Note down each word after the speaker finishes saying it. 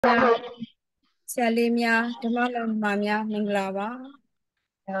များဆရာလေးများဓမ္မလုံမာများမင်္ဂလာပါ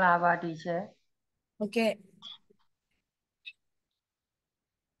မင်္ဂလာပါတီချယ်ဟုတ်ကဲ့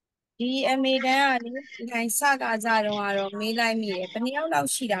ဒီအမေတန်းကလေဒီတိုင်းစကားကြတော့မေးလိုက်မိတယ်ဘယ်နှစ်ယောက်လောက်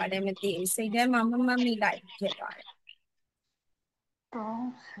ရှိတာလဲမသိဘူးစိတ်ထဲမှာမမှတ်မိလိုက်ဖြစ်သွားတယ်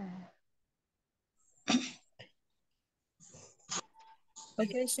30ဟုတ်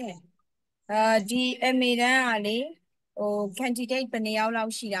ကဲ့ရှင်ဒီအမေတန်းကလေcandidate ဘယ်နှစ်ယောက်လော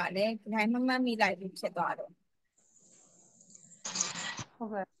က်ရှိတာလဲဒီတိုင်းမမှတ်မိလိုက်ဖြစ်သွားတယ်ဟု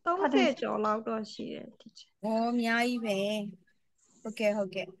တ်ကဲ့30ကျော်လောက်တော့ရှိတယ်တီချာဟောအများကြီးပဲဟုတ်ကဲ့ဟု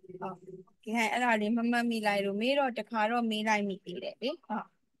တ်ဒီတိုင်းအဲ့ဒါလေးမမှတ်မိလိုက်လို့မေးတော့တခါတော့မေးလိုက်မိသေးတယ်လေဟုတ်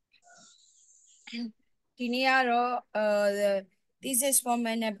ဒီနေ့ကတော့thesis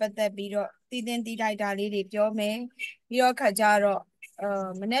format နဲ့ပတ်သက်ပြီးတော့တည်တင်တည်ထိုက်တာလေးတွေပြောမယ်ပြီးတော့ခါကြတော့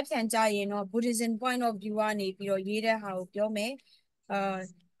မနေ့ပြန်ကြရင်တော့ Buddhism point of view ကနေပြီးတော့ရေးတဲ့ဟာကိုပြောမယ်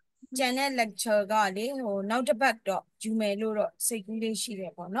ကျန်တဲ့ lecture ကလေနောက်တစ်ပတ်တော့ယူမယ်လို့တော့စိတ်ကူးလေးရှိတ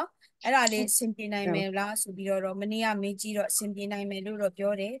ယ်ပေါ့နော်အဲ့ဒါလေးအဆင်ပြေနိုင်မယ်လားဆိုပြီးတော့မနေ့ကမေးကြည့်တော့အဆင်ပြေနိုင်မယ်လို့တော့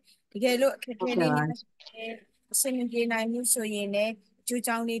ပြောတယ်တကယ်လို့အခက်အခဲလေးများအဆင်ပြေနိုင်မှုဆိုရင်လည်းကျိုး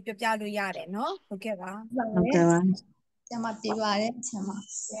ချောင်းလေးပြပြလို့ရတယ်နော်ဟုတ်ကဲ့ပါဟုတ်ကဲ့ပါကျမပြေပါတယ်ဆရာမဟု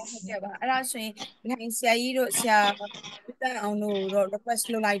တ်ကဲ့ပါအဲ့ဒါဆိုရင်ဒီဆရာကြီးတို့ဆရာဦးတန်းအောင်တို့တော့ request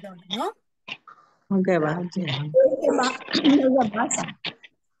လုပ်လိုက်တော့မယ်နော်ဟုတ်ကဲ့ပါဟုတ်ကဲ့ပါဟုတ်ကဲ့ပါ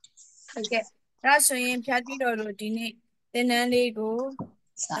ဟုတ်ကဲ့အဲ့ဒါဆိုရင်ဖြာတိတော်တို့ဒီနေ့သင်တန်းလေးကို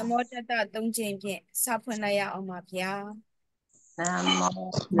နမောတတ၃ချိန်ဖြင့်စဖွင့်လိုက်ရအောင်ပါဗျာနမော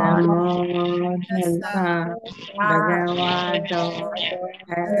နမောတစ္ဆာဘဂဝါတော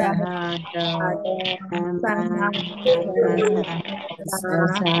အရဟတောသမ္မာသမ္ဗုဒ္ဓัสส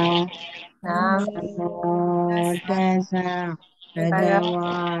ะနနမောတစ္ဆာဘဂဝါ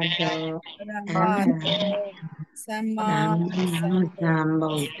တောရမအရဟသမ္မာသမ္သမ္ဗုဒ္ဓမာသမ္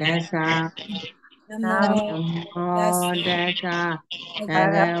ဗုဒ္ဓัสสะနမောနမောတစ္ဆာတစ္ဆာဘဘဂ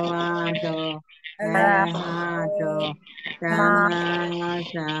ဂဝဝါတောအအရရဟဟတောသမ္မာ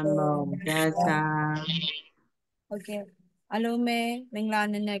သမ္ဗုဒ္ဓัสสะဟုတ်ကဲ့အလုံးပဲမင်္ဂလာ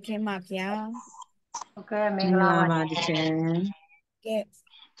နံနက်ခင်းပါဗျာဟုတ်ကဲ့မမင်င်္ဂလာ္ဂလာပါပါတချင်ကဲ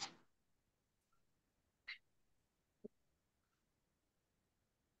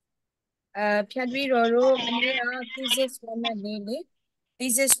ဖြတ်ပြီးတော့မနေ့က thesis format လေးလေ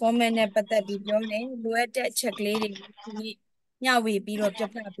thesis format နဲ့ပတ်သက်ပြီးပြောတယ်လိုအပ်တဲ့အချက်ကလေးတွေဒီနေ့မျှဝေပြီးတော့ပြ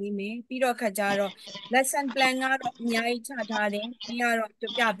ပြပေးမယ်ပြီးတော့ခါကြတော့ lesson plan ကတော့အများကြီးချထားတယ်ဒီကတော့ပြ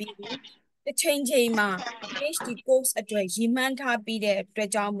ပြပြီးပြီတစ်ချိန်ချိန်မှာ PhD course အတွက်ရည်မှန်းထားပြီးတဲ့အတွက်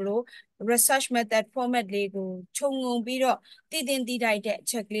ကြောင့်မလို့ research method format လေးကိုခြုံငုံပြီးတော့တည်တင်တည်ထိုက်တဲ့အ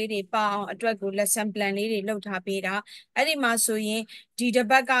ချက်ကလေးတွေပါအောင်အတွက်ကို lesson plan လေးတွေလုပ်ထားပေးတာအဲ့ဒီမှာဆိုရင်ဒီတစ်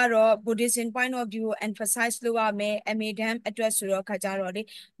ပတ်ကတော့ Buddhism point of view ကို emphasize လုပ်ရမယ် Abhidhamma အတွက်ဆိုတော့ခါကြတော့လေ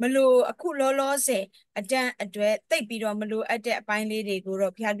မလို့အခုလောလောဆယ်အတန်းအတွက်တိတ်ပြီးတော့မလို့အပ်တဲ့အပိုင်းလေးတွေကို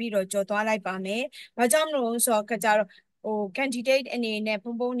တော့ဖျားပြီးတော့ကြော်သွားလိုက်ပါမယ်။ဘာကြောင့်မလို့ဆိုတော့ခါကြတော့candidate အနေနဲ့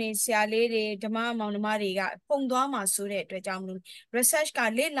ဖုံဖုံနေဆရာလေးတွေဓမ္မမောင်နှမတွေကပုံသွားမှာဆိုတဲ့အတွက်ကြောင့်မလို့ research က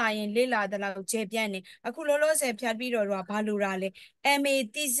လေ့လာရင်လေ့လာတဲ့လောက်ကျေပြန့်နေအခုလောလောဆယ်ဖျားပြီးတော့ဘာလို့လာလဲ MA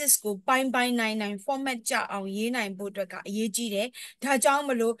thesis ကိုပိုင်းနိုင် format ကြအောင်ရေးနိုင်ဖို့အတွက်ကအရေးကြီးတယ်ဒါကြောင့်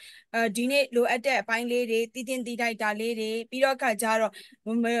မလို့ဒီနေ့လိုအပ်တဲ့အပိုင်းလေးတွေတည်တင်တည်ထိုက်တာလေးတွေပြီးတော့ခါကြတော့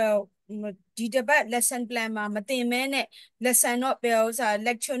ဒီတစ်ပတ် lesson plan မှာမတင်မဲနဲ့ lesson တော့ပဲဥစား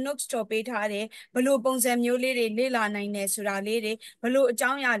lecture notes တော့ပေးထားတယ်ဘလို့ပုံစံမျိုးလေးတွေလေ့လာနိုင်တယ်ဆိုတာလေးတွေဘလို့အ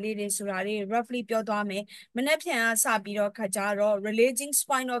ကြောင်းအရာလေးတွေဆိုတာလေး roughly ပြောသွားမယ်မနေ့ပြန်ကစပြီးတော့ခါကြတော့ relating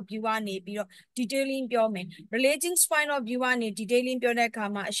point of view ကနေပြီးတော့ detailing ပြောမယ် relating point of view ကနေ detailing ပြောတဲ့အခါ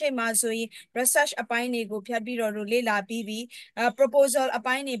မှာအရှိမဆိုရင် research အပိုင်းတွေကိုဖြတ်ပြီးတော့လေ့လာပြီးပြီproposal အ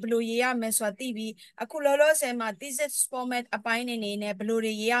ပိုင်းတွေဘလို့ရေးရမယ်ဆိုတာသိပြီအခုလောလောဆယ်မှာ thesis format အပိုင်းတွေနေနဲ့ဘလို့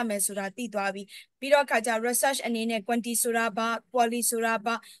တွေရေးရမယ်ဆိုတာသိသွားပြီပြီးတော့ခါကျ research အနေနဲ့ quantity ဆိုတာဘာ quality ဆိုတာ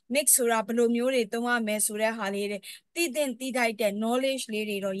ဘာ mix ဆိုတာဘလို့မျိုးတွေသုံးရမယ်ဆိုတဲ့ဟာလေးတွေသိသင့်သိထိုက်တဲ့ knowledge လေး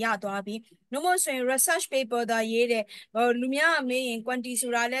တွေတော့ရသွားပြီနှမို့ဆိုရင် research paper သာရေးတယ်လူများမေးရင် quantity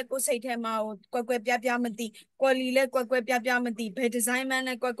ဆိုတာလဲကိုယ်စိတ်ထဲမှာကွက်ကွက်ပြားပြားမသိ quality လဲကွက်ကွက်ပြားပြားမသိဘယ် design မှန်း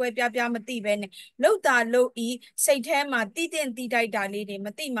လဲကွက်ကွက်ပြားပြားမသိပဲနဲ့လောက်တာလို့ဤစိတ်ထဲမှာသိသင့်သိထိုက်တာလေးတွေမ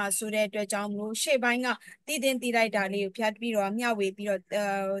သိမှဆိုတဲ့အတွက်ကြောင့်မလို့ရှေ့ပိုင်းကသိသင့်သိထိုက်တာလေးကိုဖြတ်ပြီးတော့မျှဝေပြီးတော့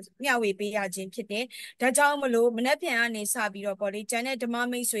မျှဝေပေးရခြင်းဖြစ်တယ်ဒါကြောင့်မလို့မနေ့ပြန်ကနေစပြီးတော့ပေါ့လေကျန်တဲ့ဓမ္မ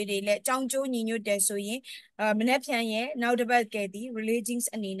မိတ်ဆွေတွေလည်းအကြောင်းကျိုးညီညွတ်တယ်ဆိုရင်မနေ့ပြန် ye now the back get the religions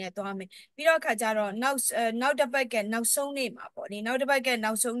and in it to me piro khajaro now the back get now so name body now the back get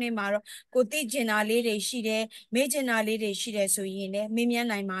now so name maro koti jenale de shide me jenale de shide so yin mimian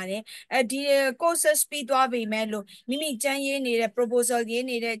nai mare the courses speed to be melo mimi jan ye need a proposal ye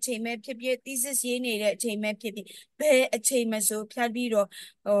need a chain map thesis ye need a chain map be a chain maso pladiro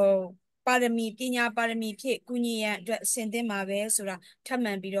oh ပါရမီပညာပါရမီဖြင့်ကုညီရန်အတွက်ဆင်သင့်မှာပဲဆိုတာထပ်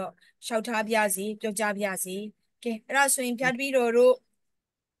မံပြီးတော့ရှောက်ထားပြစီပြောကြားပြစီကဲအဲ့ဒါဆိုရင်ဖျားပြီးတော့တို့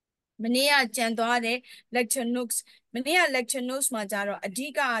မနေ့ကကြံသွားတဲ့ lecture notes မနေ့က lecture notes မှာကြတော့အဓိ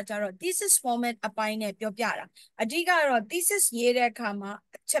ကကြတော့ thesis format အပိုင်းနဲ့ပြောပြတာအဓိကတော့ thesis ရေးတဲ့အခါမှာ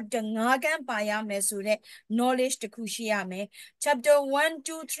chapter 5ခန်းပါရမယ်ဆိုတဲ့ knowledge တစ်ခုရှိရမယ် chapter 1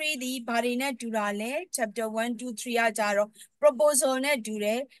 2 3ဒီဘာတွေနဲ့တူတာလဲ chapter 1 2 3ကကြတော့ proposal နဲ့တူတ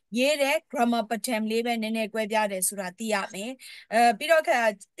ယ်ရေးတဲ့ grammar pattern လေးပဲနည်းနည်းကွဲပြားတယ်ဆိုတာသိရမယ်ပြီးတော့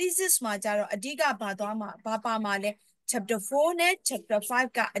thesis မှာကြတော့အဓိကဘာပါမှာလဲchapter 4နဲ့ chapter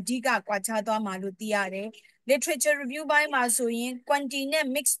 5ကအဓိကကွာခြားသွားမှာလို့သိရတယ် literature review ဘိုင်းမှာဆိုရင် quantity နဲ့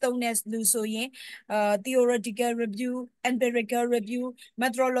mix သုံးတဲ့လူဆိုရင်theoretical review empirical review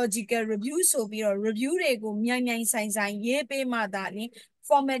methodological review ဆိုပြီးတော့ review တွေကိုမြိုင်ဆိုင်ရေးပေးမှသာလျှင်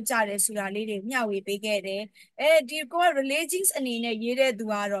format ကြတယ်ဆိုတာလေးတွေမျှဝေပေးခဲ့တယ်ဒီကိုက religions အနေနဲ့ရေးတဲ့သူ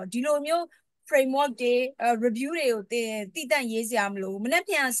ကတော့ဒီလိုမျိုး framework တွေ review တွေကိုတည်တံ့ရေးစရာမလိုဘူးမနေ့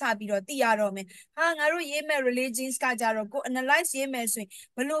ပြန်စပြီးတော့တည်ရတော့မယ်ဟာငါတို့ရေးမဲ့ religions ကကြတော့ကို analyze ရေးမယ်ဆိုရင်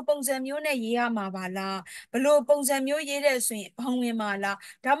ဘယ်လိုပုံစံမျိုးနဲ့ရေးရမှာပါလားဘယ်လိုပုံစံမျိုးရေးတဲ့ဆိုရင်ဘောင်းဝင်မှာလား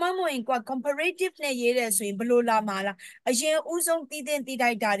ဒါမှမဟုတ်ရင်ကို comparative နဲ့ရေးတဲ့ဆိုရင်ဘယ်လိုလာမှာလားအရင်ဦးဆုံးတည်ထို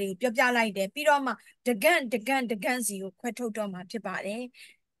က်တာတွေကိုပြောပြလိုက်တယ်ပြီးတော့မှတကန့်စီကိုခွဲထုတ်တော့မှာဖြစ်ပါတယ်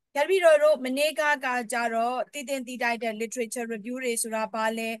ရပြီးတော့မနေ့ကကြတော့တည်ထိုက်တဲ့ literature review တွေဆိုတာဘာ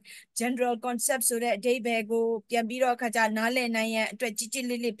လဲ general concept ဆိုတဲ့အဓိပ္ပာယ်ကိုပြန်ပြီးတော့ခါကြနားလည်နိုင်ရန်အတွက်ကြီး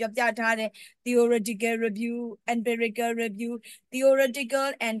လေးပြောပြထားတဲ့ theoretical review empirical review theoretical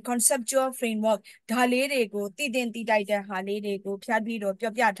and conceptual framework ဒါလေးတွေကိုတည်ထိုက်တဲ့ဟာလေးတွေကိုဖြတ်ပြီးတော့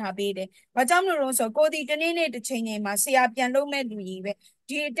ပြောပြထားပေးတယ်။ဘာကြောင့်မလို့လဲဆိုတော့ကိုဒီတနေ့တစ်ချိန်မှာဆရာပြန်လုပ်မဲ့လူကြီးပဲ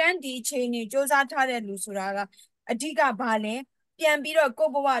ဒီအတန်းဒီအချိန်စ조사ထားတဲ့လူဆိုတာကအဓိကဘာလဲပြန်ပြီးတော့ကို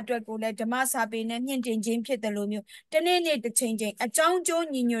ယ့်ဘဝအတွက်ကိုလည်းဓမ္မစာပေနဲ့မြင့်တင်ခြင်းဖြစ်တယ်လို့မျိုးတနေ့တစ်ချိန်အကြောင်းကျိုး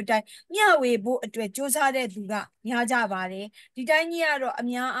ညီညွတ်တိုင်းမျှဝေဖို့အတွက်စ조사တဲ့သူကများကြပါတယ်ဒီတိုင်းကြီးကတော့အ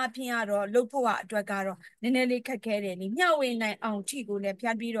များအားဖြင့်ကတော့လုပ်ဖို့အတွက်ကတော့နည်းနည်းလေးခက်ခဲတယ်လေမျှဝေနိုင်အောင်ထိကိုလည်းဖျ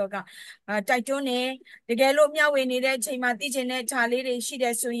က်ပြီးတော့ကတိုက်တွန်းနေတကယ်လို့မျှဝေနေတဲ့အချိန်မှာသိချင်တဲ့ခြာလေးတွေရှိတ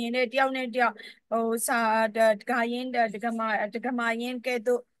ယ်ဆိုရင်လည်းတယောက်နဲ့တယောက်ဟိုစာတကရင်တကမာရင်ကဲ့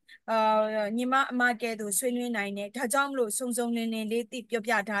သို့ညီမအမကဲ့သို့ဆွေးနွေးနိုင်တယ်ဒါကြောင့်မလို့စုံလင်းလေးသိပြော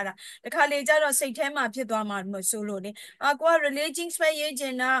ပြထားတာတခါလေကျတော့စိတ်ထဲမှာဖြစ်သွားမှာမဆိုလို့လေကိုက religions ပဲရေးချ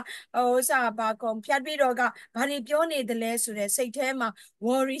င်တာစာဘာကုန်ဖြတ်ပြီးတော့ကဘာတွေပြောနေတယ်လဲဆိုတဲ့စိတ်ထဲမှာ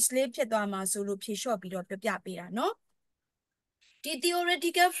worries လေးဖြစ်သွားမှာဆိုလို့ဖြေလျှော့ပြီးတော့ပြပေးတာနော်ဒီ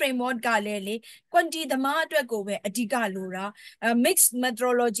theoretical framework ကလည်းလေ quantity သမားအတွက်ကိုပဲအဓိကလိုတာmixed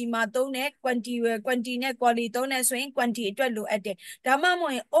methodology မှာသုံးတဲ့ quantity နဲ့ quality သုံးတဲ့ဆိုရင် quantity အတွက်လိုအပ်တယ်ဒါမှမဟု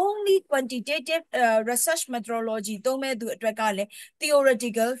တ်ရင် only quantitative research methodology သုံးမဲ့သူအတွက်ကလည်း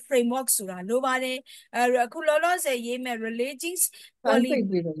theoretical framework ဆိုတာလိုပါတယ်အခုလောလောဆယ်ရေးမဲ့ religions quality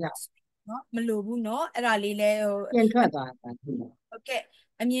ပြီးတော့ရနော်မလိုဘူးနော်အဲ့ဒါလေးလဲပြန်ထွက်သွားတာဟုတ်ကဲ့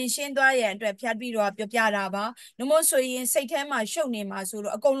အမြင်ရှင်းသွားရန်အတွက်ဖြတ်ပြီးတော့ပြောပြတာပါ။နှမို့ဆိုရင်စိတ်ထဲမှာရှုပ်နေမှာဆို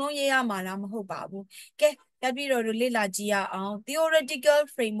တော့အကုန်လုံးရေးရမှာလားမဟုတ်ပါဘူး။ကဲဖြတ်ပြီးတော့လေ့လာကြည့်ရအောင် theoretical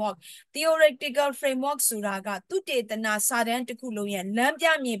framework ဆိုတာကသုတေသနစာတမ်းတစ်ခုလုံးရဲ့လမ်းပြ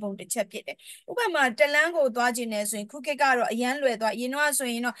မြေပုံတစ်ချက်ဖြစ်တယ်။ဥပမာတလန်းကိုသွားခြင်းနဲ့ဆိုရင်ခုခေတ်ကတော့အရန်လွယ်သွားရင်တော့ဆို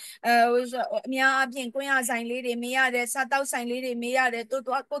ရင်တော့အများအပြည့်ကိုရဆိုင်လေးတွေမေးရတယ်စားတောက်ဆိုင်လေးတွေမေးရတယ်ကို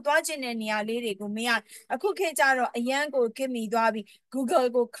သွားခြင်းတဲ့နေရာလေးတွေကိုမေးရအခုခေတ်ကျတော့အရန်ကိုခင်မိသွားပြီ Google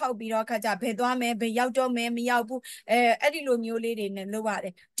ကိုခောက်ပြီးတော့ခါကြဘယ်သွားမယ်ဘယ်ရောက်တော့မယ်မရောက်ဘူးအဲ့ဒီလိုမျိုးလေးတွေနဲ့လုပ်ရတ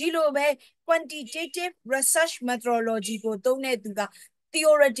ယ်ဒီလိုပဲ quantitative research methodology ကိုသုံးတဲ့သူက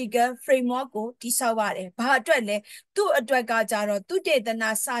theoretical framework ကိုတိဆောက်ရတယ်။ဘာအတွက်လဲသူ့အတွက်ကကြတော့သူတေသ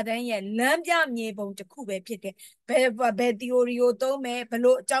နာစာတမ်းရဲ့လမ်းပြမြေပုံတစ်ခုပဲဖြစ်တယ်။ဘယ် theory ကိုသုံးမယ်ဘ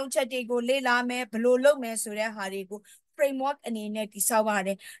လို့အကြောင်းချက်တွေကိုလေ့လာမယ်ဘလို့လုပ်မယ်ဆိုတဲ့ဟာတွေကို framework အနေနဲ့တိဆောက်ရတ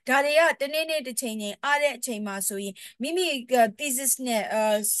ယ်။ဒါတွေကတနေ့တစ်ချိန်အားတဲ့အချိန်မှာဆိုရင်မိမိ thesis နဲ့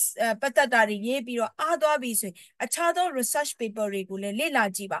ပတ်သက်တာတွေရေးပြီးတော့အားသွားပြီဆိုရင်အခြားသော research paper တွေကိုလည်းလေ့လာ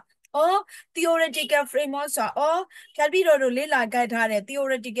ကြည့်ပါtheoretical framework ဆိုတာဖြတ်ပြီးတော့လေ့လာကြထားတဲ့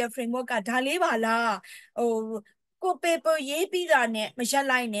theoretical framework ကဒါလေးပါလားကို paper ရေးပြီးတာနဲ့မရက်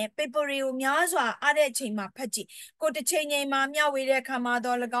လိုက်နဲ့ paper တွေကိုများစွာအားတဲ့အချိန်မှာဖတ်ကြည့်ကိုတစ်ချိန်မှာမျှဝေတဲ့အခါမှာ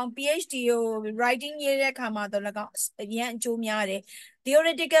တော့၎င်း PhD ကို writing ရေးတဲ့အခါမှာတော့၎င်းအရင်အကျိုးများတယ်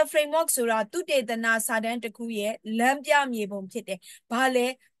theoretical framework ဆိုတာသုတေသနစာတမ်းတစ်ခုရဲ့လမ်းပြမြေပုံဖြစ်တယ်ဘာလဲ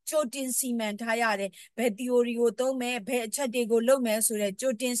ကြိုတင်စီမံထားရတယ်ဘယ် theory ကိုသုံးမယ်ဘယ်အချက်တွေကိုလုပ်မယ်ဆိုတဲ့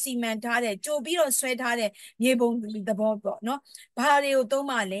ကြိုတင်စီမံထားတဲ့ကြိုပြီးတော့ဆွဲထားတဲ့မြေပုံသဘောပေါ့နော်ဘာတွေကိုသုံး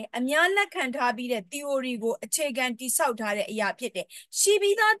ပါလဲအများလက်ခံထားပြီးတဲ့ theory ကိုအခြေခံတိဆောက်ထားတဲ့အရာဖြစ်တယ်ရှိ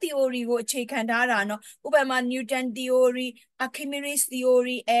ပြီးသား theory ကိုအခြေခံထားတာနော်ဥပမာ Newton theory Archimedes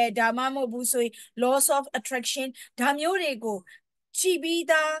theory ဒါမှမဟုတ်ဘူးဆိုရင် laws of attraction ဒါမျိုးတွေကိုရှိပြီး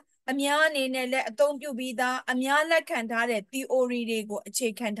သားအများအနေနဲ့လည်းအသုံးပြုပြီးသားအများလက်ခံထားတဲ့ theory တွေကိုအခြေ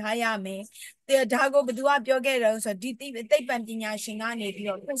ခံထားရမယ်ဒါကိုဘယ်သူကပြောခဲ့တယ်ဆိုတော့ဒီသိပ္ပံပညာရှင်ကနေပြီး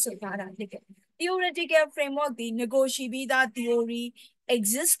တော့ဖွင့်ဆိုထားတာဖြစ်တယ် theoretical framework ဒီ negotiate ပြီးသား theory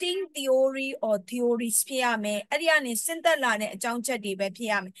existing theory or theories ဖြစ်ရမယ်အဲ့ဒီကနေစဉ်သက်လာတဲ့အကြောင်းချက်တွေပဲဖြစ်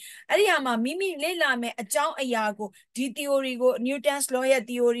ရမယ်အဲ့ဒီမှာမိမိလေ့လာမယ်အကြောင်းအရာကိုဒီ theory ကို Newton's law ရဲ့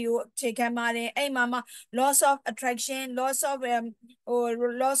theory ကိုအခြေခံပါတယ်အဲ့မှာ laws of attraction laws of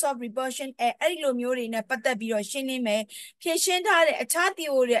laws of repulsion အဲ့ဒီလိုမျိုးတွေနဲ့ပတ်သက်ပြီးတော့ရှင်းလင်းမယ်ဖြည့်ရှင်းထားတဲ့အခြား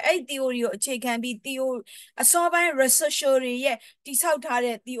theory အဲ့ဒီ theory ကိုအခြေခံပြီး theory အစောပိုင်း researcher တွေရဲ့တိဆောက်ထား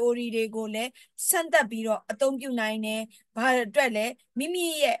တဲ့ theory တွေကိုလည်းဆန်းသက်ပြီးတော့အသုံးပြုနိုင်တယ်ဘာအတွက်လဲမိမိ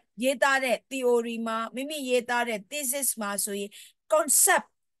ရဲ့ရေးသားတဲ့ theory မှာမိမိရေးသားတဲ့ thesis မှာဆိုရင် concept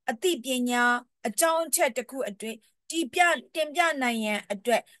အသိပညာအကြောင်းအချက်တစ်ခုအတွင်းတင်ပြနိုင်ရန်အ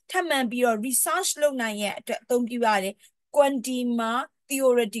တွက်ထပ်မံပြီးတော့ research လုပ်နိုင်ရန်အတွက်အသုံးပြုရတယ် quantity မှာ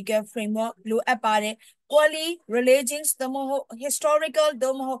theoretical framework လိုအပ်ပါတယ် quali religions သို့မဟုတ် historical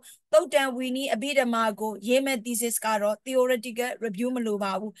သို့မဟုတ်သုတ်တံဝီနီးအဘိဓမ္မာကိုရေးမဲ့ thesis ကတော့ theoretical review မလို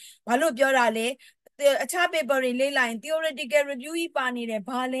ပါဘူးဘာလို့ပြောတာလဲအခြား paper တွေလေ့လာရင် theoretical review ကြီးပါနေတယ်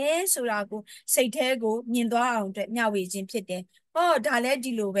ဘာလဲဆိုတာကိုစိတ်ထဲကိုမြင်သွားအောင်အတွက်မျှဝေခြင်းဖြစ်တယ်ဟောဒါလည်း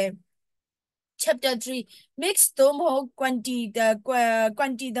ဒီလိုပဲ chapter 3 mix သို့မဟုတ်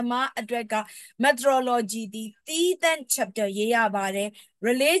quantity သမားအတွက်က methodology ဒီသီးသန့် chapter ရေးရပါတယ်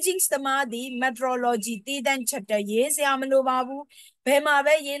religions သမားဒီ methodology သီးသန့် chapter ရေးစရာမလိုပါဘူးဘယ်မှာ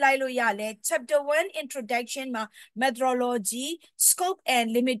ပဲရေးလိုက်လို့ရလဲ chapter 1 introduction မှာ methodology scope and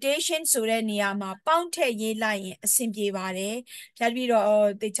limitation ဆိုတဲ့နေရာမှာပေါင်းထည့်ရေးလိုက်ရင်အဆင်ပြေပါတယ်ဖြတ်ပြီးတော့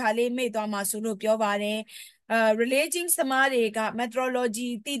တခြားလေးမေ့သွားမှာဆိုလို့ပြောပါတယ်religions သမားတွေက methodology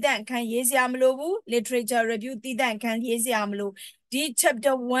တည်တံ့အခန်းရေးစရာမလိုဘူး literature review တည်တံ့အခန်းရေးစရာမလိုဒီ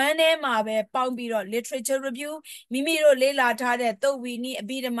chapter 1ထဲမှာပဲပေါင်းပြီးတော့ literature review မိမိတို့လေ့လာထားတဲ့သုတ်ဝီနည်းအ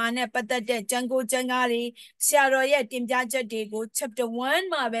ဘိဓမ္မာနဲ့ပတ်သက်တဲ့ကျမ်းဂန်ကျမ်းကားတွေဆရာတော်ရဲ့တင်ပြချက်တွေကို chapter 1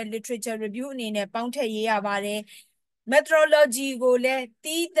မှာပဲ literature review အနေနဲ့ပေါင်းထည့်ရေးရပါတယ် methodology ကိုလည်းတ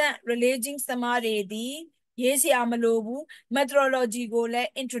ည်တံ့ religions သမားတွေဒီရေးစရာမလိုဘူး methodology ကိုလည်း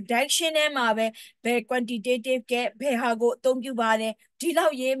introduction ထဲမှာပဲဘယ် quantitative ကဘယ်ဟာကိုအသုံးပြုပါတယ်ဒီလော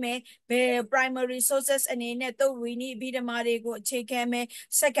က်ရေးမယ်ဘယ် primary sources အနေနဲ့သုတ်ဝီနည်းအဘိဓမ္မာတွေကိုအခြေခံမယ်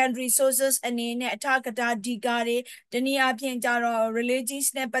secondary sources အနေနဲ့အထာကထာဒီကာတွေတနည်းအားဖြင့်ကြတော့ religious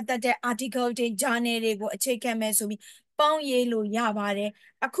နဲ့ပတ်သက်တဲ့ article တွေ journal တွေကိုအခြေခံမယ်ဆိုပြီးပေါင်းရေးလို့ရပါတယ်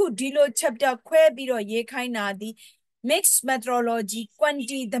အခုဒီလို chapter ခွဲပြီးတော့ရေးခိုင်းတာဒီmixed methodology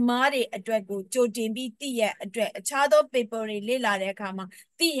quantity သမားတွေအတွက်ကိုကြိုတင်ပြီးသိရအတွက်အခြားသော paper တွေလေ့လာတဲ့အခါမှာ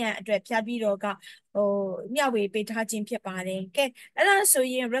သိရန်အတွက်ဖြတ်ပြီးတော့မျှဝေပေးထားခြင်းဖြစ်ပါတယ်ကဲအဲ့ဒါဆို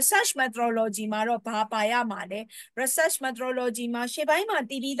ရင် research methodology မှာတော့ဘာပါရမှာလဲ research methodology မှာရှေ့ပိုင်းမှာ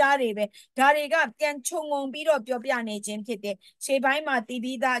တည်ပြီးသားတွေပဲဒါတွေကပြန်ခြုံငုံပြီးတော့ပြောပြနေခြင်းဖြစ်တယ်ရှေ့ပိုင်းမှာတည်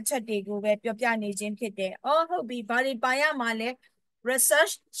ပြီးသားအချက်တွေကိုပဲပြောပြနေခြင်းဖြစ်တယ်ဟုတ်ပြီဘာတွေပါရမှာလဲ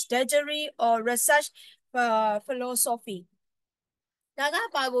research strategy or research philosophy ဒါက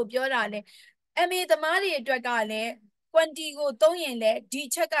ဘာကိုပြောတာလဲ MA သမားတွေအတွက်ကလည်း quantity ကိုသုံးရင်လည်းဒီ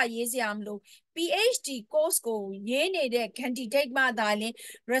ချက်ကရေးစရာမလို PhD course ကိုရေးနေတဲ့ candidate မှသာလျှင်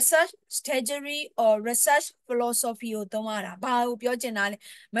research strategy or research philosophy ကိုသုံးရတာဘာကိုပြောချင်တာလဲ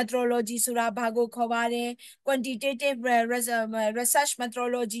methodology ဆိုတာဘာကိုခေါ်ပါတယ် quantitative research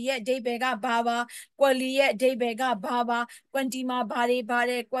methodology ရဲ့အဓိပ္ပာယ်ကဘာပါ quali ရဲ့အဓိပ္ပာယ်ကဘာပါ quantity မှာဘာတွေပါ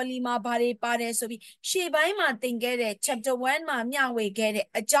တယ် quali မှာဘာတွေပါတယ်ဆိုပြီးရှေ့ပိုင်းမှာသင်ခဲ့တဲ့ chapter 1မှာမျှဝေခဲ့တဲ့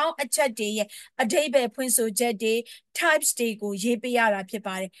အကြောင်းအချက်တွေရဲ့အဓိပ္ပာယ်ဖွင့်ဆိုချက်တွေ types တွေကိုရေးပေးရတာဖြစ်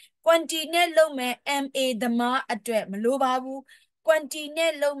ပါတယ် quantity နဲ့လုပ်မဲ့ MA သမားအတွက်မလိုပါဘူး quantity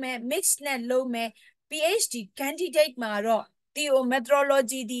နဲ့လုပ်မဲ့ mix နဲ့လုပ်မဲ့ PhD candidate မှာတော့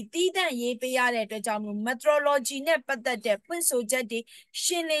methodology ဒီတည်တံ့ရေးပေးရတဲ့အတွက်ကြောင့်မို့ methodology နဲ့ပတ်သက်တဲ့ဖွင့်ဆိုချက်တွေ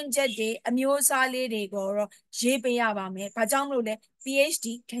ရှင်းလင်းချက်တွေအမျိုးအစားလေးတွေကိုတော့ရေးပေးရပါမယ်ဘာကြောင့်မလို့လဲ PhD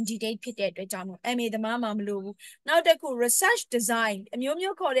candidate ဖြစ်တဲ့အတွက်ကြောင့်မို့ MA သမားမှာမလိုဘူးနောက်တစ်ခု research design အမျိုး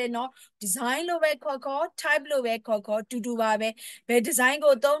မျိုးခေါ်တယ်နော် design လို့ပဲခေါ် type လို့ပဲခေါ်တူတူပါပဲဘယ် design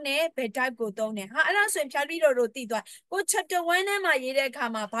ကိုသုံးတယ်ဘယ် type ကိုသုံးတယ်အဲ့ဒါဆိုရင်ဖြတ်ပြီးတော့သိသွားကို chapter 1ထဲမှာရေးတဲ့အခါ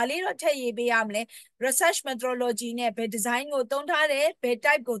မှာဘာလေးတော့ထည့်ရေးပေးရမလဲ research methodology နဲ့ဘယ် design ကိုသုံးထားတယ်ဘယ်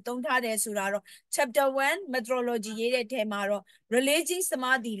type ကိုသုံးထားတယ်ဆိုတာတော့ chapter 1 methodology ရေးတဲ့ထဲမှာတော့ religions သ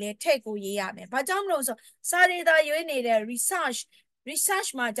မားဒီလည်းထည့်ကိုရေးရမယ်ဘာကြောင့်မလို့ဆိုစာတွေသာရွေးနေတဲ့ research research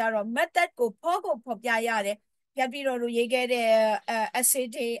မှာကြတော့ method ကိုဖော်ပြရတယ်ပြပြီးတော့ရေးခဲ့တဲ့ essay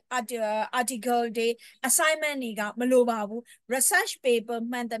တွေ article တွေ assignment တွေကမလိုပါဘူး research paper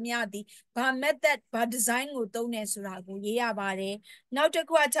မှန်သမျှသည်ဘာ method ဘာ design ကိုသုံးတယ်ဆိုတာကိုရေးရပါတယ်နောက်တစ်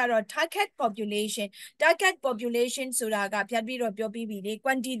ခုကကြတော့ target population ဆိုတာကပြပြီးတော့ပြောပြီးပြီလေ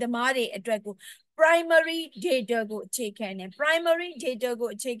quantity သမားတွေအတွက်ကိုprimary data ကိုအခြေခံတယ် primary data ကို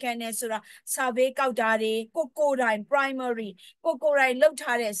အခြေခံတယ်ဆိုတာ survey ကောက်တာတွေကိုယ်တိုင် primary ကိုယ်တိုင်လုပ်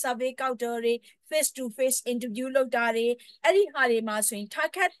ထားတဲ့ survey ကောက်တာတွေ face to face interview လုပ်တာတွေအဲ့ဒီဟာတွေမှာဆိုရင်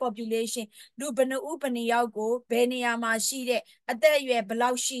target population လူဘယ်နှဦးဘယ်နှယောက်ကိုဘယ်နေရာမှာရှိတဲ့အသက်အရွယ်ဘယ်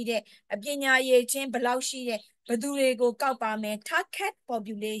လောက်ရှိတဲ့အပညာရည်ချင်းဘယ်လောက်ရှိတဲ့ဘယ်သူတွေကိုကောက်ပါမယ် target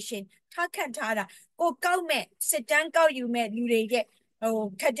population target ထားတာကိုကောက်မဲ့စစ်တမ်းကောက်ယူမဲ့လူတွေရဲ့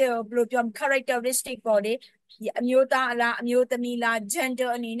ခက်တယ်ဘယ်လိုပြော characteristic ပေါ့လေအမျိုးသားလားအမျိုးသမီးလား gender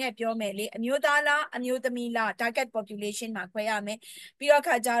အနေနဲ့ပြောမယ်လေအမျိုးသားလားအမျိုးသမီးလား target population မှာခွဲရမယ်ပြီးတော့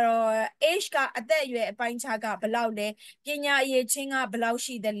ခါကြတော့ age ကအသက်အရွယ်အပိုင်းခြားကဘယ်လောက်လဲပညာအရေးချင်းကဘယ်လောက်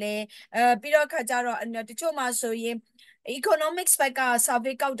ရှိသလဲပြီးတော့ခါကြတော့တချို့မှာဆိုရင် economics ဘက်က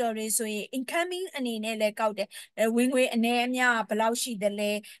survey ကောက်တော်တွေဆိုရင် incoming အနေနဲ့လည်းကောက်တယ်ဝင်ငွေအနည်းအများဘယ်လောက်ရှိသ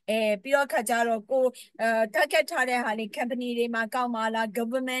လဲပြီးတော့ခါကြတော့ကိုtarget ထားတဲ့ဟာလေး company တွေမှာကောက်မှာလား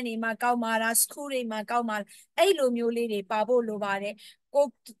government တွေမှာကောက်မှာလား school တွေမှာကောက်မှာလားအဲ့လိုမျိုးလေးတွေပါဖို့လိုပါတယ်ကို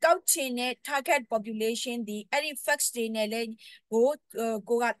ကောက်ချင်တဲ့ target population ဒီအဲ့ဒီ facts တွေနဲ့လည်း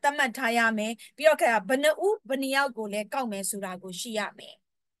ကိုကသတ်မှတ်ထားရမယ်ပြီးတော့ခါဘယ်နှဦးဘယ်နှယောက်ကိုလည်းကောက်မယ်ဆိုတာကိုရှိရမယ်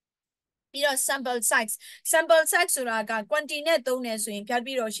ပြီးတော့ sample size ဆိုတာက quantity နဲ့သုံးတယ်ဆိုရင်ပြ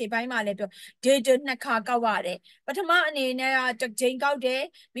ပြီးတော့ရှေ့ပိုင်းမှာလည်းပြော data နှစ်ခါကောက်ရတယ်ပထမအနေနဲ့ကတစ်ချိန်ကောက်တယ်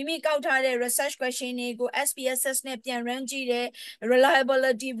မိမိကောက်ထားတဲ့ research question တွေကို SPSS နဲ့ပြန် run ကြည့်တယ်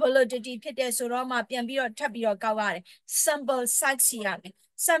reliability validity ဖြစ်တယ်ဆိုတော့မှပြန်ပြီးတော့ထပ်ပြီးတော့ကောက်ရတယ် sample size ရှိရမယ်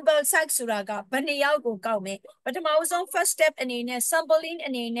sample size ဆိုတာကဘယ်နှယောက်ကိုကောက်မယ်ပထမဆုံး first step အနေနဲ့ sampling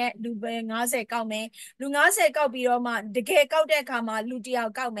အနေနဲ့လူ50ကောက်မယ်လူ50ကောက်ပြီးတော့မှတကယ်ကောက်တဲ့အခါမှာလူ1ယော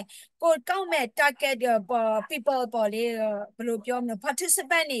က်ကောက်မယ်ကိုကောက်မဲ့ target people ပေါ့လေဘယ်လိုပြောမလဲ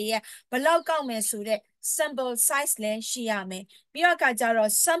participant တွေရဲ့ဘယ်လောက်ကောက်မယ်ဆိုတဲ့ sample size လည်းရှိရမယ်ပြီးတော့ကကြ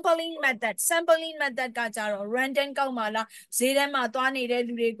တော့ sampling method ကကြတော့ random ကောက်မှာလားဈေးထဲမှာသွားနေတဲ့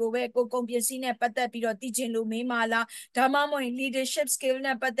လူတွေကိုပဲကိုကုန်ပစ္စည်းနဲ့ပတ်သက်ပြီးတော့သိချင်လို့မေးမှာလားဒါမှမဟုတ် leadership skill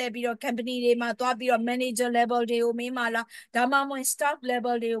နဲ့ပတ်သက်ပြီးတော့ company တွေမှာသွားပြီးတော့ manager level တွေကိုမေးမှာလားဒါမှမဟုတ် staff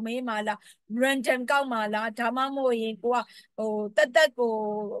level တွေကိုမေးမှာလား random ကောက်မှာလားဒါမှမဟုတ်ရင်ကိုကတက်ကို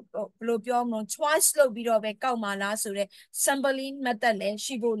ဘယ်လိုပြောမလဲ choice လုပ်ပြီးတော့ပဲကောက်မှာလားဆိုတဲ့ sampling method လည်း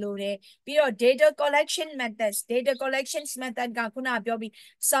ရှိဖို့လိုတယ်ပြီးတော့ data collection method ကခုနပြောပြီး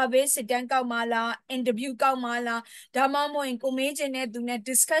survey စစ်တမ်းကောက်မှာလား interview ကောက်မှာလားဒါမှမဟုတ်ရင်ကိုမေးချင်တဲ့သူနဲ့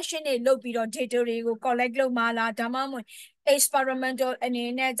discussion တွေလုပ်ပြီးတော့ data တွေကို collect လုပ်မှာလားဒါမှမဟုတ် experimental အနေ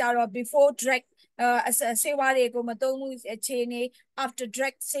နဲ့ကြတော့ before drug ဆေးဝါးတွေကိုမသုံးဘူးအခြေအနေ after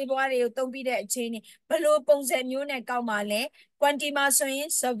drug ဆေးဝါးတွေကိုသုံးပြီးတဲ့အခြေအနေဘယ်လိုပုံစံမျိုးနဲ့ကောက်မှာလဲ quantity မှာဆိုရင်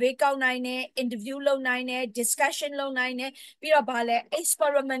survey ကောက်နိုင်တယ် interview လုပ်နိုင်တယ် discussion လုပ်နိုင်တယ်ပြီးတော့ဗာလဲ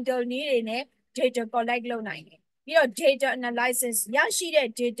experimental နည်းတွေနဲ့ data collect လုပ်နိုင်တယ်ပြီးတော့ data analysis ရရှိတဲ့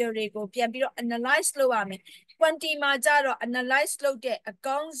data တွေကိုပြန်ပြီးတော့ analyze လုပ်ရမယ် quantity မှာကြတော့ analyze လုပ်တဲ့အ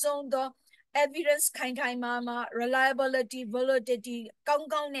ကောင်းဆုံးသော evidence ခိုင်ခိုင်မာမာ reliability validity ကောင်း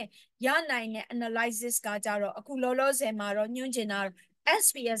ကောင်းနဲ့ရနိုင်တဲ့ analysis ကကြတော့အခုလောလောဆယ်မှာတော့ညွှန်းချင်တာ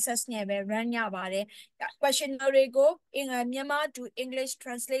SPSS နဲ့ပဲ run ရပါတယ် questionnaire တွေကိုမြန်မာ to English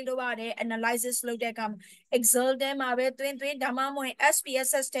translate လုပ်ရတယ် analysis လုပ်တဲ့အခါ Excel ထဲမှာပဲသွင်းဒါမှမဟုတ်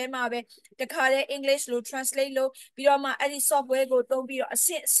SPSS ထဲမှာပဲတခါတည်း English လို့ translate လုပ်ပြီးတော့မှအဲ့ဒီ software ကိုသုံးပြီးတော့အဆ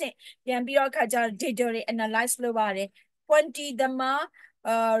င့်ပြန်ပြီးတော့ခါကြ data တွေ analyze လုပ်ရတယ် quantity သမား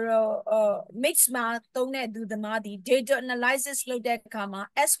mix မှာသုံးတဲ့သူသမားဒီ data analysis လုပ်တဲ့အခါမှာ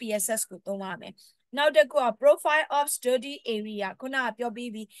SPSS ကိုသုံးရမယ်နောက်တစ်ခုက profile of study area ခုနကပြော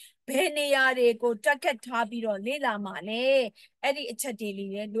ပြီးပြီဘယ်နေရာတွေကို target ထားပြီးတော့လေ့လာမှာလဲအဲ့ဒီအချက်တွေ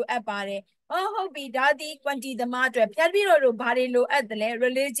လေးလိုအပ်ပါတယ်ဟုတ်ပြီဒါဒီ quantity သမားအတွက်ပြန်ပြီးတော့ဘာတွေလိုအပ်တယ်လဲ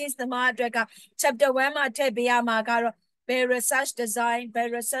religious သမားအတွက်က chapter 1မှာထည့်ပေးရမှာကတော့ဘယ် research design ဘယ်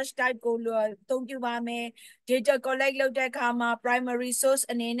research type ကိုသုံးပြပါမယ် data collect လုပ်တဲ့အခါမှာ primary source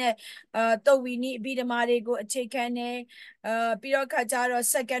အနေနဲ့တုတ်ဝီနည်းအဘိဓမ္မာတွေကိုအခြေခံတယ်ပြီးတော့ခါကြတော့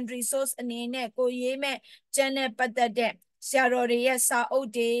secondary source အနေနဲ့ကိုရေးမဲ့ကျမ်းနဲ့ပတ်သက်တဲ့ဆရာတော်တွေရဲ့စာအုပ်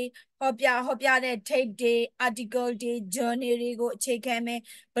တွေဟောပြတဲ့ tape တွေ article တွေ journal တွေကိုအခြေခံမယ်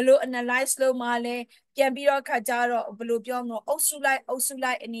ဘယ်လို analyze လုပ်မှလဲပြန်ပြီးတော့ခါကြတော့ဘယ်လိုပြောမလို့အုပ်စုလို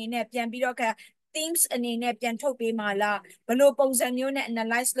က်အနေနဲ့ပြန်ပြီးတော့ခါthemes အနေနဲ့ပြန်ထုတ်ပေးမှာလားဘယ်လိုပုံစံမျိုးနဲ့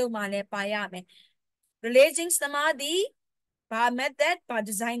analyze လုပ်မှာလဲပါရမယ် religions သမားသည် method ဘာ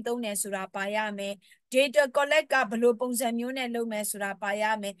design သုံးတယ်ဆိုတာပါရမယ် data collect ကဘယ်လိုပုံစံမျိုးနဲ့လုပ်မယ်ဆိုတာပါရ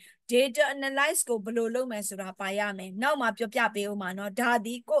မယ် data analyze ကိုဘယ်လိုလုပ်မယ်ဆိုတာပါရမယ်နောက်မှာပြောပြပေးဦးမှာเนาะဒါ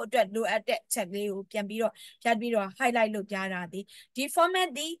ဒီကိုယ့်အတွက်လိုအပ်တဲ့ချက်လေးကိုပြန်ပြီးတော့ဖြတ်ပြီးတော့ highlight လုပ်ပြတာဒီဒီ format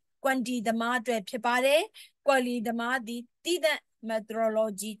ဒီ quantity သမားအတွက်ဖြစ်ပါတယ် quality သမားဒီတည်တဲ့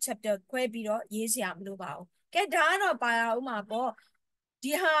methodology chapter ခွဲပြီးတော့ရေးစရာမလိုပါဘူးကဲဒါကတော့ပါရဦးမှာပေါ့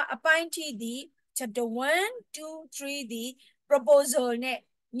ဒီဟာအပိုင်းထိဒီ chapter 1 2 3ဒီ proposal နဲ့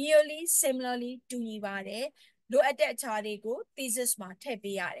nearly similarly တူညီပါတယ်လိုအပ်တဲ့အခြားတွေကို thesis မှာထည့်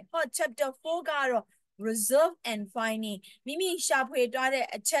ပေးရတယ်ဟော chapter 4ကတော့ reserve and finding မိမိရှာဖွေထားတဲ့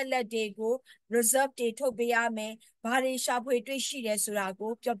အချက်လက်တွေကို reserve တွေထုတ်ပေးရမယ်ဘာတွေရှာဖွေတွေ့ရှိတယ်ဆိုတာ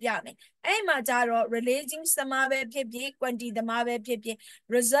ကိုပြောပြမယ်အဲ့မှာကြတော့ relating သမားပဲဖြစ်ဖြစ် quantity သမားပဲဖြစ်ဖြစ်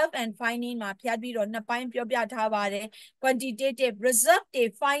reserve and finding မှာဖြတ်ပြီးတော့နှစ်ပိုင်းပြောပြထားပါတယ် quantitative reserve တွေ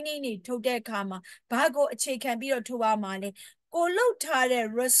finding တွေထုတ်တဲ့အခါမှာဘာကိုအခြေခံပြီးတော့ထုတ်ရမှာလဲကိုလုပ်ထားတဲ့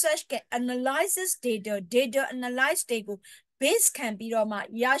research က analysis data analyze တွေကို base ခံပြီးတော့မှ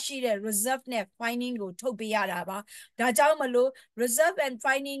ရရှိတဲ့ reserve နဲ့ finding ကိုထုတ်ပေးရတာပါဒါကြောင့်မလို့ reserve and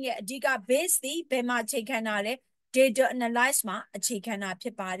finding ရဲ့အဓိက base ဒီဘယ်မှာအခြေခံတာလဲ data analyze မှာအခြေခံတာဖြ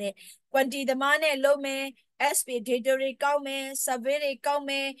စ်ပါတယ် quantity သမားနဲ့လုပ်မယ် SP data တွေကောက်မယ် survey တွေကောက်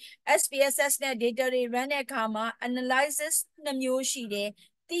မယ် SPSS နဲ့ data တွေ run တဲ့အခါမှာ analysis နှစ်မျိုးရှိတယ်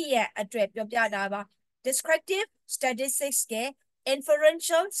သိရအတွက်ပြောပြတာပါ descriptive statistics က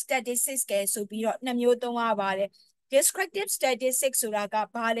inferential statistics ကဆိုပြီးတော့နှစ်မျိုးသုံးရပါတယ် descriptive statistics ဆိုတာက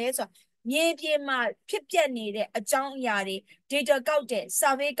ဘာလဲဆိုတော့မြေပြင်မှာဖြစ်ပျက်နေတဲ့အကြောင်းအရာတွေ data ကောက်တဲ့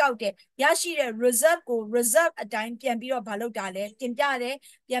survey ကောက်တဲ့ရရှိတဲ့ reserve ကို reserve အတိုင်းပြန်ပြီးတော့မလုပ်တာလဲတင်ပြတယ်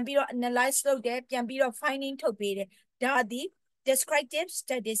ပြန်ပြီးတော့ analyze လုပ်တယ်ပြန်ပြီးတော့ finding ထုတ်ပေးတယ်ဒါသည် descriptive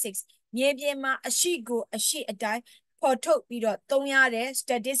statistics မြေပြင်မှာအရှိကိုအရှိအတိုင်းဖော်ထုတ်ပြီးတော့သုံးရတဲ့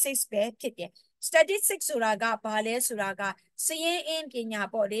statistics ပဲဖြစ်တယ် statistics ဆိုတာကဘာလဲဆိုတာကစည်ရင်းအင်းပညာ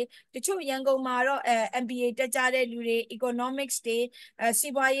ပေါ့လေတချို့ရန်ကုန်မှာတော့ MBA တက်ကြတဲ့လူတွေ economics တွေ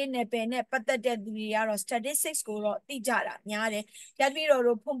စီးပွားရေးနယ်ပယ်နဲ့ပတ်သက်တဲ့လူတွေကတော့ statistics ကိုတော့သိကြတာများတယ်ပြပြီးတော့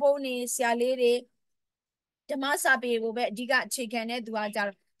ဖုံဖုံနေဆရာလေးတွေဓမ္မစာပေကိုပဲအဓိကအခြေခံတဲ့သူကကြ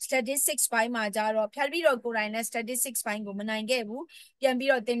တော့ statistics ဘိုင်းမှာကြတော့ဖြတ်ပြီးတော့ကိုယ်တိုင်နဲ့ statistics ဘိုင်းကိုမနိုင်ခဲ့ဘူးပြန်ပြီး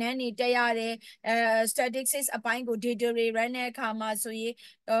တော့သင်တန်းတွေတက်ရတယ်statistics အပိုင်းကို data တွေ run တဲ့အခါမှာဆိုရင်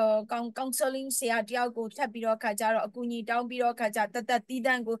counseling ဆရာတယောက်ကိုထပ်ပြီးတော့ခါကြတော့အကူအညီတောင်းပြီးတော့ခါကြတသက်တီးတ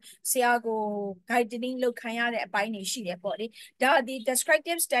န့်ကိုဆရာကို guiding လုပ်ခံရတဲ့အပိုင်းတွေရှိတယ်ပေါ့လေဒါဒီ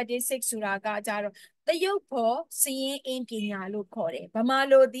descriptive statistics ဆိုတာကကြတော့သရုပ်ဖော်စည်ရင်းအင်းပညာလို့ခေါ်တယ်ဗမာ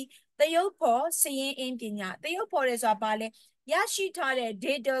လိုဒီသရုပ်ဖော်စည်ရင်းအင်းပညာသရုပ်ဖော်တယ်ဆိုတာဘာလဲရရှိထားတဲ့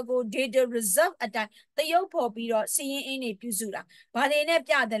data ကို data result အတိုင်းသရုပ်ဖော်ပြီးတော့စည်ရင်းအင်းတွေပြုစုတာဘာတွေနဲ့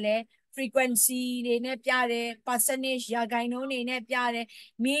ပြတယ်လဲ frequency တွေနဲ့ပြတယ် percentage ရာခိုင်နှုန်းတွေနဲ့ပြတယ်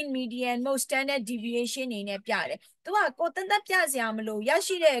mean median mode standard deviation တွေနဲ့ပြတယ်သူကကိုတသက်ပြစရာမလိုရ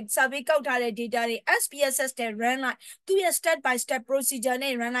ရှိတဲ့ survey ကောက်ထားတဲ့ data တွေ SPSS နဲ့ run လိုက်သူရဲ့ step by step procedure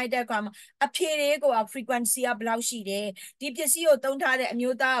နဲ့ run လိုက်တဲ့အခါမှာအဖြေတွေကို frequency ကဘယ်လောက်ရှိတယ်ဒီပစ္စည်းကိုသုံးထားတဲ့အ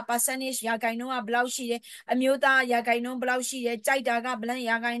မျိုးသား percentage ရာခိုင်နှုန်းကဘယ်လောက်ရှိတယ်အမျိုးသားရာခိုင်နှုန်းဘယ်လောက်ရှိတယ်ကြိုက်တာကဘယ်လောက်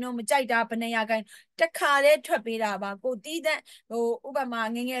ရာခိုင်နှုန်းမကြိုက်တာဘယ်နှရာခိုင်တခါတည်းထွက်ပေးတာပါကိုတီးတဲ့ဥပမာ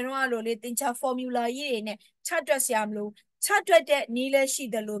ငငယ်တော့လို့လေသင်္ချာ formula ကြီးတွေနဲ့ချတွက်စရာမလိုချတွက်တဲ့နည်းလဲရှိ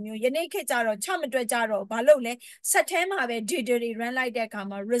တယ်လို့မျိုးယနေ့ခေတ်ကျတော့ချမတွက်ကြတော့ဘာလို့လဲဆက်ထဲမှာပဲ data တွေ run လိုက်တဲ့အခါ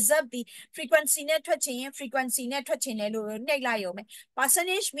မှာ result ဒီ frequency နဲ့ထွက်ချင်ရင် frequency နဲ့ထွက်ချင်တယ်လို့နှိပ်လိုက်ရုံပဲ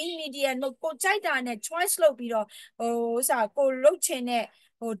percentage mean median လို့ကိုကြိုက်တာနဲ့ choice လုပ်ပြီးတော့ကိုလုပ်ချင်တဲ့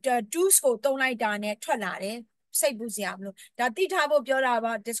tools ကိုသုံးလိုက်တာနဲ့ထွက်လာတယ်စိတ်ပူစရာမလိုဒါသိထားဖို့ပြောတာ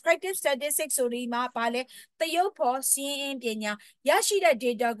ပါ descriptive statistics ဆိုဒီမှာဘာလဲသရုပ်ဖော်စည်ရင်းပညာရရှိတဲ့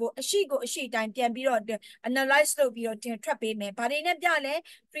data ကိုအရှိတိုင်းပြန်ပြီးတော့ analyze လုပ်ပြီးတော့ထွက်ပေးမယ်ဘာတွေနဲ့ပြလဲ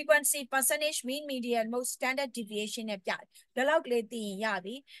frequency percentage mean median mode standard deviation နဲ့ပြတယ်ဒီလောက်ကလေးသိရင်ရ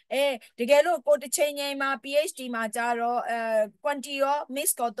ပြီတကယ်လို့ကိုတစ်ချိန်ချိန်မှာ PhD မှာကြတော့quantity ရော mix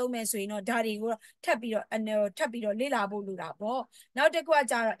ကိုသုံးမယ်ဆိုရင်တော့ဒါတွေကိုထပ်ပြီးတော့လေ့လာဖို့လိုတာပေါ့နောက်တစ်ခုက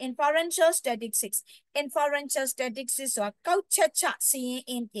ကြတော့ inferential statistics inferential statistics ဆိုတာကောက်ချက်ချစည်ရင်း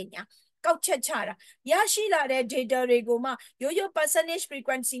အင်းပညာကောက်ချက်ချတာရရှိလာတဲ့ data တွေကိုမှရိုးရိုး percentage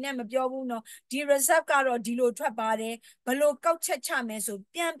frequency နဲ့မပြောဘူးနော်ဒီ result ကတော့ဒီလိုထွက်ပါတယ်ဘယ်လိုကောက်ချက်ချမယ်ဆို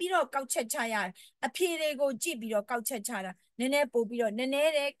ပြန်ပြီးတော့ကောက်ချက်ချရတယ်အဖြေတွေကိုကြည့်ပြီးတော့ကောက်ချက်ချတာနည်းနည်းပို့ပြီးတော့နည်းန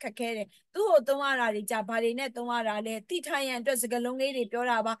ည်းတဲ့ခက်ခဲတယ်သူ့ကိုသုံးရတာတွေကြဘာတွေနဲ့သုံးရတာလဲတိထားရန်အတွက်စကားလုံးလေးတွေပြော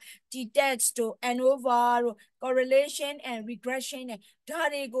တာပါဒီ text တို့ ANOVA တို့ correlation and regression နဲ့ဒါ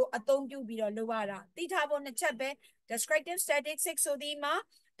တွေကိုအသုံးပြုပြီးတော့လုပ်ရတာတိထားဖို့နှစ်ချက်ပဲ descriptive statistics ဆိုဒီမှာ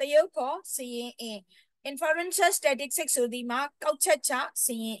သရုပ်ဖော်စည်ရင်းအင်း inferential statistics ဆိုဒီမှာကောက်ချက်ချ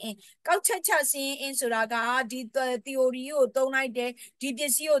စီရင်အင်းကောက်ချက်ချစီရင်အင်းဆိုတာကဒီ theory ကိုသုံးလိုက်တယ်ဒီပ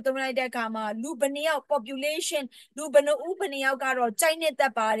စ္စည်းကိုသုံးလိုက်တဲ့အခါမှာလူဘယ်နှယောက် population လူဘယ်နှဦးဘယ်နှယောက်ကတော့ကြိုက်နှစ်သ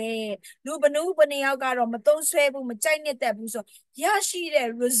က်ပါတယ်လူဘယ်နှဦးဘယ်နှယောက်ကတော့မသုံးဆွဲဘူးမကြိုက်နှစ်သက်ဘူးဆိုရရှိတဲ့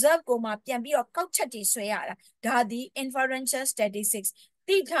result ကိုမှပြန်ပြီးတော့ကောက်ချက်တွေဆွဲရတာဒါဒီ inferential statistics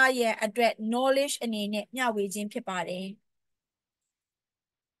သိထားရဲ့အတွက် knowledge အနေနဲ့မျှဝေခြင်းဖြစ်ပါတယ်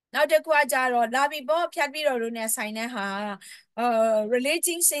နောက်တစ်ခုကကြတော့လာပြီပေါ့ဖြတ်ပြီးတော့တို့ ਨੇ ဆိုင်တဲ့ဟာ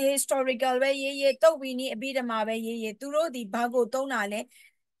relating say historical ပဲရေးတုတ်ဝီနီအဘိဓမ္မာပဲရေးသူတို့ဒီဘာကိုသုံးတာလဲ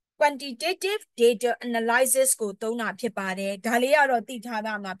quantitative data analysis ကိုသုံးတာဖြစ်ပါတယ်ဒါလေးကတော့သိထား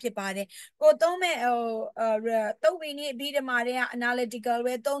တာမှာဖြစ်ပါတယ်ကိုသုံးမဲ့တုတ်ဝီနီအဘိဓမ္မာတွေက analytical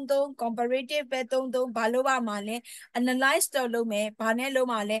ပဲသုံး comparative ပဲသုံးဘာလို့ပါမှာလဲ analyze တော့လုပ်မယ်ဘာနဲ့လုပ်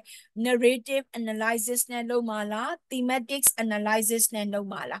မှာလဲ narrative analysis နဲ့လုပ်မှာလား thematics analysis နဲ့လုပ်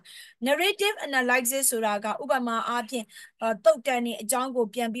မှာလား narrative analysis ဆိုတာကဥပမာအားဖြင့်တုတ်တန်နေအကြောင်းကို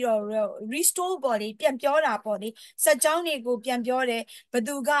ပြန်ပြီးတော့ restore ပေါ့လေပြန်ပြောတာပေါ့လေစက်ကြောင်းတွေကိုပြန်ပြောတယ်ဘ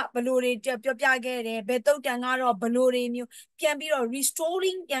သူကဘလို့တွေပြောပြခဲ့တယ်ဘယ်တုတ်တန်ကတော့ဘလို့တွေမျိုးပြန်ပြီးတော့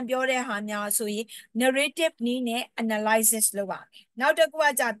restoring ပြန်ပြောတဲ့ဟာများဆိုရင် narrative နည်းနဲ့ analysis လုပ်ပါမယ်နောက်တစ်ခုက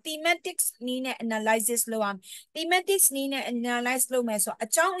じゃ thematics နည်းနဲ့ analysis လုပ်ရမယ် thematics နည်းနဲ့ analyze လုပ်မယ်ဆိုအ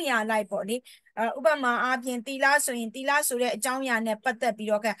ကြောင်းအရာလိုက်ပေါ့လေဥပမာအားဖြင့်သီလဆိုရင်သီလဆိုတဲ့အကြောင်းအရာနဲ့ပတ်သက်ပြီး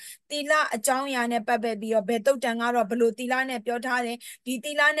တော့သီလအကြောင်းအရာနဲ့ပတ်သက်ပြီးတော့ဘယ်တုတ်တန်ကတော့ဘလို့သီလနဲ့ပြောထားတယ်ဒီ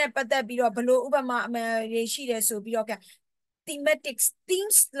သီလနဲ့ပတ်သက်ပြီးတော့ဘလို့ဥပမာတွေရှိတယ်ဆိုပြီးတော့thematics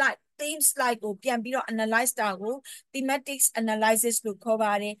themes like ကိုပြန်ပြီးတော့ analyze တာကို thematics analysis လို့ခေါ်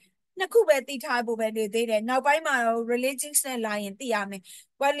ပါတယ်နှစ်ခုပဲသိထားဖို့ပဲနေသေးတယ်နောက်ပိုင်းမှာ religions နဲ့လာရင်သိရမယ်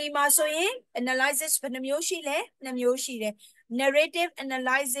quali မှာဆိုရင် analysis ဘယ်နှမျိုးရှိလဲနှစ်မျိုးရှိတယ် narrative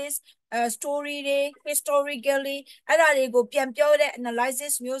analysis story တွေ historically အဲ့ဒါတွေကိုပြန်ပြောတဲ့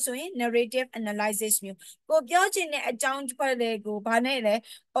analysis မျိုးဆိုရင် narrative analysis မျိုးကိုပြောချင်တဲ့အကြောင်းတစ်ခုကိုဗာနဲ့လဲ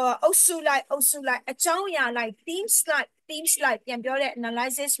အုပ်စုလိုက်အကြောင်းအရာလိုက် themes like ပြန်ပြောတဲ့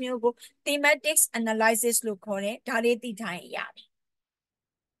analysis မျိုးကို thematics analysis လို့ခေါ်တယ်ဒါလေးသိထားရင်ရတယ်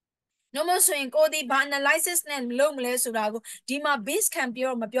နော်မဆိုရင်ကိုဒီဘာ analysis နဲ့လုပ်မလဲဆိုတာကိုဒီမှာ base ခံပြီး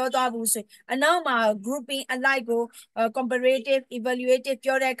တော့မပြောသွားဘူးဆိုရင်အနောက်မှာ grouping alike ကို comparative evaluative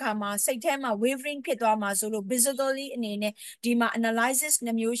ပြောတဲ့အခါမှာစိတ်ထဲမှာ wavering ဖြစ်သွားမှာဆိုလို့ basically အနေနဲ့ဒီမှာ analysis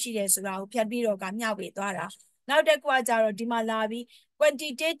နှမျိုးရှိတယ်ဆိုတာကိုဖြတ်ပြီးတော့မျှဝေသွားတာနောက်တစ်ခုကကြတော့ဒီမှာလာပြီး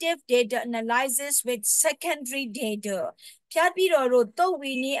quantitative data analysis with secondary data ဖြတ်ပြီးတော့တုတ်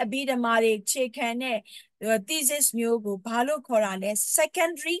ဝီနည်းအဘိဓမ္မာတွေခြေခံတဲ့thesis မျိုးကိုဘာလို့ခေါ်တာလဲ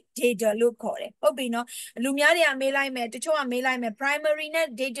secondary data လို့ခေါ်တယ်ဟုတ်ပြီနော်လူများတွေကမေးလိုက်မယ်တချို့ကမေးလိုက်မယ် primary နဲ့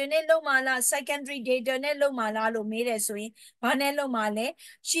data နဲ့လုပ်မှာလား secondary data နဲ့လုပ်မှာလားလို့မေးတယ်ဆိုရင်ဘာနဲ့လုပ်မှာလဲ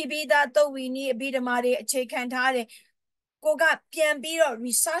ရှိပြီးသားသုတ်ဝီနည်းအဘိဓမ္မာတွေအခြေခံထားတယ်ကိုကပြန်ပြီးတော့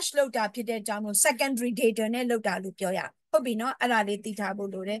research လုပ်တာဖြစ်တဲ့အကြောင်းမို့ secondary data နဲ့လုပ်တာလို့ပြောရဟုတ်ပြီနော်အဲ့ဒါလေးသိထား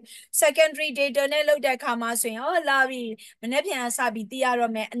ဖို့လိုတယ် secondary data နဲ့လုပ်တဲ့အခါမှာဆိုရင်လာပြီမနေ့ပြန်စပြီးသိရ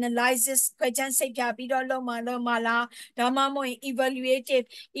တော့မယ် analysis ခွဲခြမ်းစိတ်ဖြာပြီးတော့လုပ်မှာလားဒါမှမဟုတ် evaluative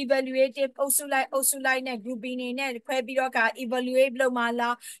အုပ်စုလိုက်နဲ့ grouping နေနဲ့ခွဲပြီးတော့evaluate လုပ်မှာ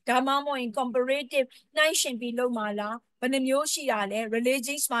လားဒါမှမဟုတ် comparative နှိုင်းယှဉ်ပြီးလုပ်မှာလားဘယ်နှမျိုးရှိတာလဲ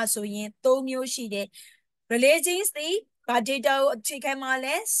religions မှာဆိုရင်၃မျိုးရှိတယ် religions ဒီဘာ data ကိုအခြေခံမှာ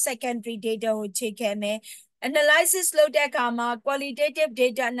လဲ secondary data ကိုအခြေခံမယ်analysis လုပ်တဲ့အခါမှာ qualitative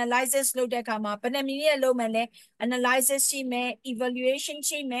data analysis လုပ်တဲ့အခါမှာဘယ်နှနည်းနဲ့လုပ်မယ်လဲ analysis ရှိမယ် evaluation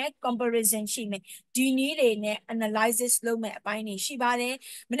ရှိမယ် comparison ရှိမယ်ဒီနည်းတွေနဲ့ analysis လုပ်မယ်အပိုင်းတွေရှိပါတယ်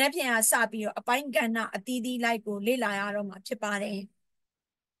မနေ့ပြန်စပြီးတော့အပိုင်းကဏ္ဍအသီးသီးလိုက်ကိုလေ့လာရတော့မှာဖြစ်ပါတယ်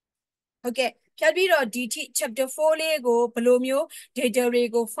ဟုတ်ကဲ့ဖြတ်ပြီးတော့ဒီထိ chapter 4လေးကိုဘယ်လိုမျိုး data တွေ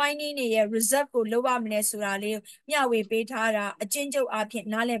ကို finding တွေရဲ့ result ကိုလုပ်ရမလဲဆိုတာလေးကိုမျှဝေပေးထားတာအကျဉ်းချုပ်အဖြစ်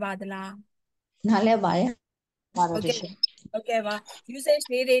နားလည်ပါသလားနားလည်ပါတယ်ဟုတ်ကဲ့ဟုတ်ကဲ့ပါ usage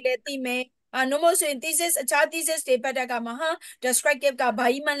လေးတွေလည်းသိမယ်no more ဆိုရင် thesis အခြား thesis တွေပတ်တဲ့အခါမှာdescriptive ကဘာ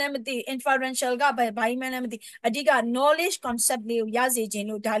ကြီးမှလည်းမသိ inferential ကဘာကြီးမှလည်းမသိအဓိက knowledge concept လေးကိုရစေခြင်း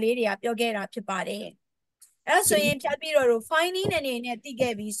လို့ဒါလေးတွေကပြောခဲ့တာဖြစ်ပါတယ်အဲ့ဆိုရင်ဖြတ်ပြီးတော့ finding အနေနဲ့သိ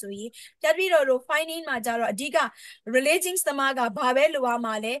ခဲ့ပြီဆိုရင်ဖြတ်ပြီးတော့ finding မှာကြတော့အဓိက religions သမားကဘာပဲလိုရ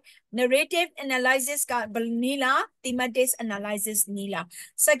မှာလဲ narrative analysis ကဘယ်နည်းလား thematics analysis နည်းလား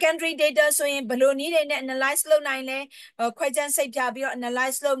secondary data ဆိုရင်ဘယ်လိုနည်းတွေနဲ့ analyze လုပ်နိုင်လဲခွဲခြမ်းစိတ်ဖြာပြီးတော့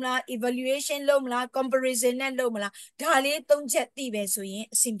analyze လုပ်မလား evaluation လုပ်မလား comparison နဲ့လုပ်မလားဒါလေး၃ချက်သိပဲဆိုရင်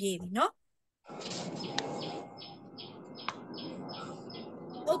အဆင်ပြေပြီเนาะ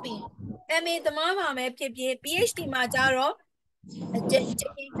ဟုတ်ပြီ MA သမားမှာပဲဖြစ်ဖြစ် PhD မှာကြတော့အကျဉ်း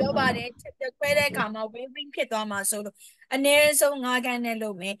ပြောပါတယ် ခွဲတဲ့အခါမှာ wavering ဖြစ်သွားမှာဆိုလို့အနည်းဆုံး5ခန်းနဲ့လု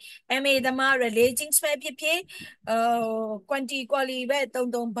ပ်မယ် MA သမား relating ပဲဖြစ်ဖြစ်quanti quali ပဲ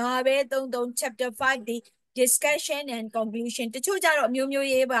33ဘာပဲ33 chapter 5ဒီ discussion and conclusion တချို့ကြတော့အမျိုးမျိုး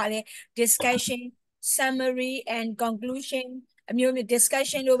ရေးပါတယ် discussion summary and conclusion အမျိုးမျိုး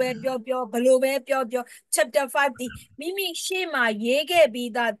discussion လို့ပဲပြောဘလို့ပဲပြော chapter 5ဒီမိမိရှေ့မှာရေးခဲ့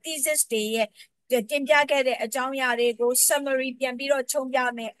ပြီးသား thesis တွေရဲ့တင်ပြခဲ့တဲ့အကြောင်းအရာတွေကို summary ပြန်ပြီးတော့ခြုံပြ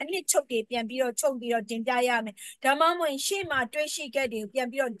မယ်အနှစ်ချုပ်တွေပြန်ပြီးတော့ခြုံပြီးတော့တင်ပြရမယ်ဒါမှမဟုတ်ရှေ့မှာတွေ့ရှိခဲ့တွေကိုပြန်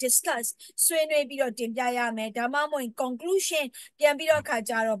ပြီးတော့ discuss ဆွေးနွေးပြီးတော့တင်ပြရမယ်ဒါမှမဟုတ် conclusion ပြန်ပြီးတော့ခါ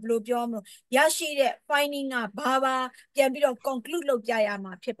ကြတော့ဘယ်လိုပြောမလို့ရရှိတဲ့ finding ကဘာပြန်ပြီးတော့ conclude လုပ်ပြရ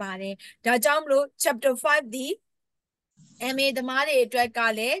မှာဖြစ်ပါတယ်ဒါကြောင့်မလို့ chapter 5ဒီMA သမားတွေအတွက်က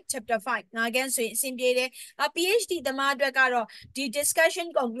လည်း chapter 5ငါးခန်းဆိုရင်အဆင်ပြေတယ်PhD သမားအတွက်ကတော့ဒီ discussion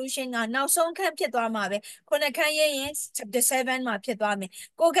conclusion ကနောက်ဆုံးခန်းဖြစ်သွားမှာပဲခုနှစ်ခန်းရေးရင် chapter 7မှာဖြစ်သွားမယ်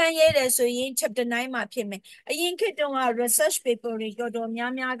ကိုခန်းရေးတယ်ဆိုရင် chapter 9မှာဖြစ်မယ်အရင်ခေတ်တုန်းက research paper တွေတော်တော်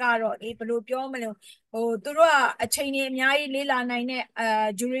များများကတော့ဘယ်လိုပြောမလဲသူတို့ကအချိန်ကြီးအများကြီးလေးလာနိုင်တဲ့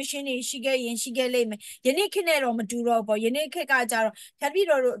duration တွေရှိခဲ့ရင်ရှိခဲ့လိမ့်မယ်ယနေ့ခေတ်နဲ့တော့မတူတော့ဘူးယနေ့ခေတ်ကကြတော့ဖြတ်ပြီး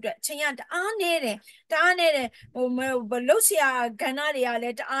တော့တို့အတွက်အချိန်ကတအားနေတယ်လုပ်ဆရာကဏ္ဍတွေကလ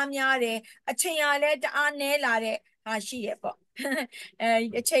ည်းတအားများတယ်အချိန်ကလည်းတအားနည်းလာတဲ့ဟာရှိရပေါ့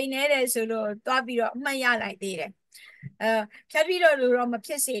အချိန်နည်းတယ်ဆိုလို့သွားပြီးတော့အမှတ်ရလိုက်သေးတယ်ဖြတ်ပြီးတော့လို့တော့မ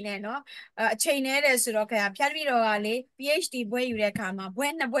ဖြစ်စေနဲ့เนาะအချိန်နည်းတယ်ဆိုတော့ခင်ဗျာဖြတ်ပြီးတော့ကလေ PhD ဘွဲယူတဲ့အခါမှာဘွဲ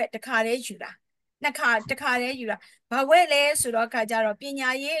နှစ်ဘွဲတစ်ခါတည်းယူတာတစ်ခါတည်းယူတာဘာဘွဲလဲဆိုတော့ခါကြတော့ပညာ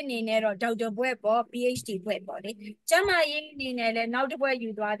ရေးအနေနဲ့တော့ဒေါက်တာဘွဲပေါ့ PhD ဘွဲပေါ့လေကျန်းမာရေးအနေနဲ့လည်းနောက်တစ်ဘွဲယူ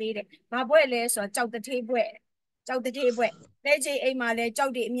သွားသေးတယ်ဘာဘွဲလဲဆိုတော့ကြောက်တထေးဘွဲတဲချေအိမ်မှာလည်းကြော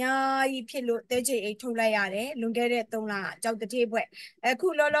က်တွေအများကြီးဖြစ်လို့တဲချေအိမ်ထုတ်လိုက်ရတယ်လွန်ခဲ့တဲ့3လကြောက်တထေးဘွဲအခု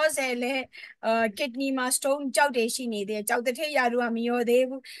လောလောဆယ်လည်းkidney မှာ stone ကြောက်တွေရှိနေသေးတယ်ကြောက်တထေးရာတို့ကမရောသေး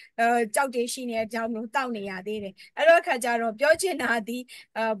ဘူးကြောက်တွေရှိနေတဲ့အကြောင်းလို့တောက်နေရသေးတယ်အဲ့တော့ခါကြတော့ပြောချင်တာဒီ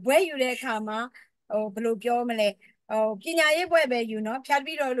ဘွဲယူတဲ့အခါမှာဘယ်လိုပြောမလဲပညာရေးဘွဲပဲယူနော်ဖြတ်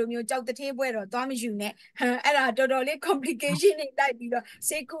ပြီးတော့လိုမျိုးကြောက်တထေးဘွဲတော့သွားမယူနဲ့အဲ့ဒါတော်တော်လေး complication တွေတိုက်ပြီးတော့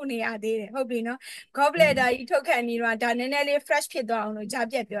စိတ်ကူနေရသေးတယ်ဟုတ်ပြီနော် gallbladder ကြီးထုတ်ခံနေတော့ဒါနည်းနည်းလေး fresh ဖြစ်သွားအောင်လို့ကြား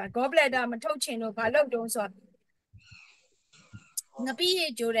ပြက်ပြော gallbladder မထုတ်ချင်တော့ဘာလုပ်တုံးဆိုတော့ငပိရေ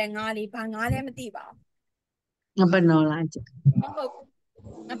ကြိုးတဲ့ငါးလေးဘာငါးလဲမသိပါဘူးငါဘနော်လားကြမဟုတ်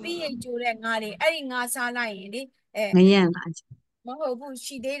ငပိရေကြိုးတဲ့ငါးလေးအဲ့ဒီငါးစားလိုက်ရင်လေငရံလားကြမဟုတ်ဘူး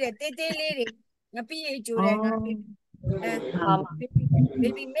ရှိသေးတယ်တေးသေးလေးတွေငပိရေကြိုးတဲ့ငါးလေး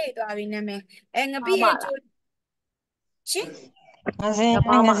baby မေ့သွားပြီနာမည်ငပိရေကြိုးရှင်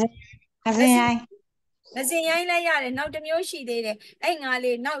ငစင်ရိုင်းလိုက်ရတယ်နောက်တစ်မျိုးရှိသေးတယ်အဲ့ငါ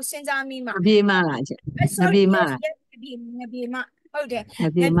လေးနောက်စဉ်းစားမိမှာငပြေးမလားကြငပြေးမလားငပြေးမဟုတ်တယ်င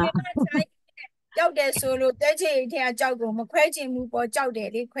ပြေးမကြောက်တယ်ဆိုလို့တဲချေထဲကကြောက်ကိုမခွဲချင်ဘူးပေါ့ကြောက်တယ်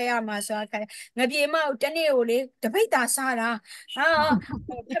လေခွဲရမှာဆိုတာခါငပြေမကိုတနေ့ကိုလေတပိတ်တာစားတာ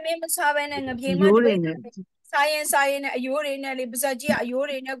ခမင်းမစားဘဲနဲ့ငပြေမတပိတ်စားရင်နဲ့အယိုးတွေနဲ့လေပါဇက်ကြီးကအယိုး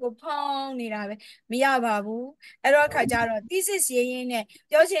တွေနဲ့ကိုဖောင်းနေတာပဲမရပါဘူးအဲ့တော့ခါကျတော့ thesis ရေးရင်းနဲ့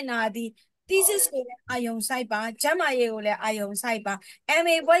ပြောချင်တာဒီ thesis ကိုလည်းအာယုံစိုက်ပါကျမ်းမာရေးကိုလည်းအာယုံစိုက်ပါ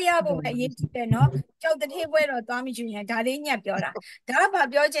MA ဘွဲရဖို့ပဲအရေးကြီးတယ်နော်ကြောက်တထေးဘွဲတော့သွားမယူရင်ဒါလေးညက်ပြောတာဒါကဘာ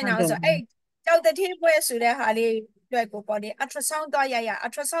ပြောချင်တာဆိုအဲ့ကြောက်တထေးဘွဲဆိုတဲ့ဟာလေးအတွက်ကိုပေါ့လေ ultrasound သွားရိုက်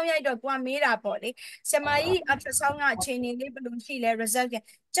ultrasound ရိုက်တော့ကိုကမေးတာပေါ့လေဆမကြီး ultrasound ကအချိန်နေလေးဘယ်လိုရှိလဲ result က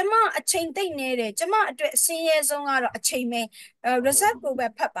ကျမအချိန်သိမ့်နေတယ်ကျမအတွက်အစင်းရဲဆုံးကတော့အချိန်ပဲ result ကိုပဲ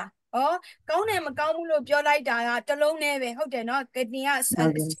ဖတ်ပါကောင်းတယ်မကောင်းဘူးလို့ပြောလိုက်တာကတလုံးနဲ့ပဲဟုတ်တယ်နော် kidney က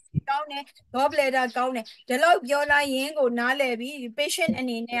ကောင်းတယ် gallbladder ကောင်းတယ်ဒီလောက်ပြောလိုက်ရင်ကိုနားလည်ပြီ patient အ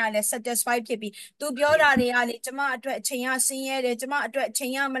နေနဲ့ကလည်း satisfied ဖြစ်ပြီသူပြောတာတွေကလေကျမအတွက်အချိန်ကဆင်းရဲတယ်ကျမအတွက်အချိ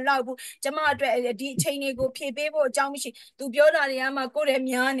န်ကမလောက်ဘူးကျမအတွက်ဒီအချိန်တွေကိုဖြည့်ပေးဖို့အကြောင်းမရှိသူပြောတာတွေကမှကိုယ်တည်း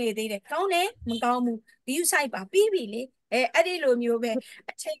များနေသေးတယ်ကောင်းတယ်မကောင်းဘူး view site ပါပြီးပြီလေအဲ့ဒီလိုမျိုးပဲ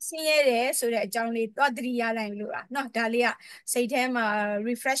အချိန်ဆင်းရဲတယ်ဆိုတဲ့အကြောင်းလေးသွားသတိရလိုက်လို့လားเนาะဒါလေးကစိတ်ထဲမှာ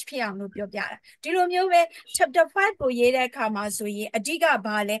refresh ဖြစ်အောင်လို့ပြောပြတာဒီလိုမျိုးပဲ chapter 5ကိုရေးတဲ့အခါမှာဆိုရင်အဓိက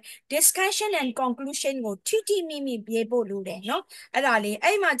ဘာလဲ discussion and conclusion ကိုထိမိရေးဖို့လိုတယ်เนาะအဲ့ဒါလေး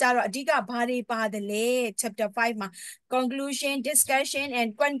အဲ့မှာကြတော့အဓိကဘာတွေပါတယ်လဲ chapter 5မှာ conclusion discussion and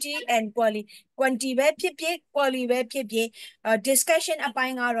quantity and quantity ပဲဖြစ်ဖြစ် quality ပဲဖြစ်ဖြစ်discussion အပို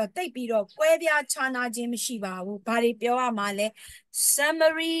င်းကတော့တိတ်ပြီးတော့ကွဲပြားခြားနာခြင်းမရှိပါဘူးဘာတွေပြောရမှာလဲ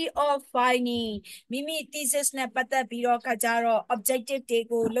summary of finding မိမိ thesis နဲ့ပတ်သက်ပြီးတော့ခါကြတော့ objective တွေ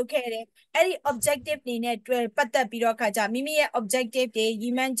ကိုလုပ်ခဲ့တယ်အဲ့ဒီ objective တွေနဲ့ပတ်သက်ပြီးတော့ခါကြမိမိရဲ့ objective တွေရ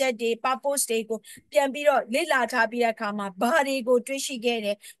ည်မှန်းချက်တွေ purpose တွေကိုပြန်ပြီးတော့လေ့လာထားပြီးတဲ့အခါမှာဘာတွေကိုတွေ့ရှိခဲ့တ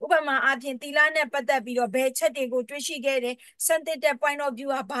ယ်ဥပမာအားဖြင့်သီလနဲ့ပတ်သက်ပြီးတော့ဘယ်ချက်တွေကိုတွေ့ရှိခဲ့တယ်စံသစ်တဲ့ point of view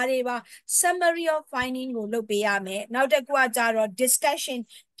ကဘာတွေပါ summary of finding ကိုလုပ်ပေးရမယ်နောက်တစ်ခုကကြတော့ discussion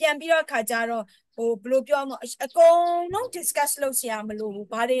ပြန်ပြီးတော့ခါကြတော့ဘယ်လိုပြောမလဲအကုန်လုံး discuss လုပ်စရာမလိုဘူး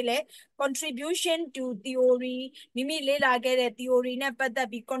ဘာတွေလဲ contribution to theory မိမိလေ့လာခဲ့တဲ့ theory နဲ့ပတ်သက်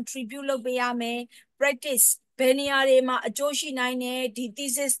ပြီး contribute လုပ်ပေးရမယ် practice ဘယ်နေရာတွေမှာအကျိုးရှိနိုင်တယ်ဒီ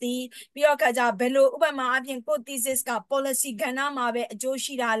thesis ဒီပြီးတော့ခါကြဘယ်လိုဥပမာအပြင်ကို thesis က policy ကဏ္ဍမှာပဲအကျိုး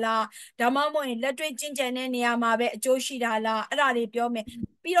ရှိတာလားဒါမှမဟုတ်ရင်လက်တွေ့ကျင့်ကြံတဲ့နေရာမှာပဲအကျိုးရှိတာလားအဲ့ဒါတွေပြောမယ်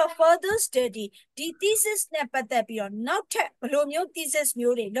ပြီးတော့ further study ဒီ thesis နဲ့ပတ်သက်ပြီးတော့နောက်ထပ်ဘယ်လိုမျိုး thesis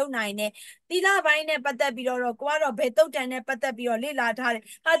မျိုးတွေလုပ်နိုင်တယ်သီလပိုင်းနဲ့ပတ်သက်ပြီးတော့ကိုကတော့ဘယ်တုတ်တန်နဲ့ပတ်သက်ပြီးတော့လေ့လာထားတယ်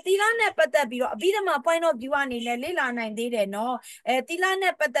သီလနဲ့ပတ်သက်ပြီးတော့အဘိဓမ္မာ point of view အနေနဲ့လေ့လာနိုင်သေးတယ်နော်သီလ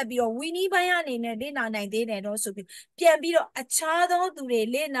နဲ့ပတ်သက်ပြီးတော့ဝီနည်းပိုင်းအနေနဲ့လေ့လာနိုင်သေးတယ်နော်ဆိုပြီးပြန်ပြီးတော့အခြားသောသူတွေ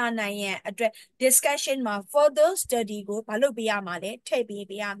လေ့လာနိုင်ရန်အတွက် discussion မှာ further study ကိုဘာလုပ်ပေးရမှာလဲထည့်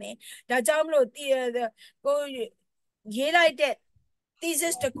ပေးရမယ်ဒါကြောင့်မလို့ကိုရေးလိုက်တဲ့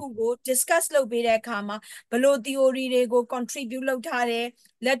thesis တခုကို discuss လုပ်ပေးတဲ့အခါမှာဘလို့ theory တွေကို contribute လုပ်ထားတယ်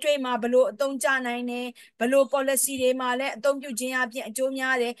လက်တွေ့မှာဘလို့အသုံးချနိုင်တယ်ဘလို့ policy တွေမှာလည်းအသုံးပြုခြင်းအပြင်အကျိုး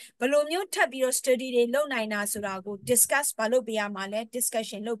များတယ်ဘလို့မျိုးထပ်ပြီးတော့ study တွေလုပ်နိုင်တာဆိုတာကို discuss ဘာလုပ်ပေးရမှာလဲ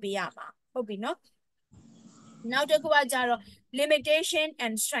discussion လုပ်ပေးရမှာဟုတ်ပြီနော်နောက်တစ်ခုကကြတော့ limitation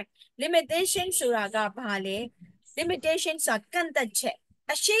and strength limitation ဆိုတာကဘာလဲ limitation ဆိုတာကန့်သတ်ချက်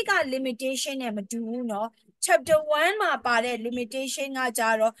အရှိက limitation နဲ့မတူဘူးเนาะ chapter 1မှာပါတဲ့ limitation ကကြ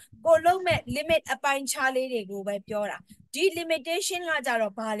တော့ကိုလုံးမဲ့ limit အပိုင်းခြားလေးတွေကိုပဲပြောတာဒီ limitation ကကြ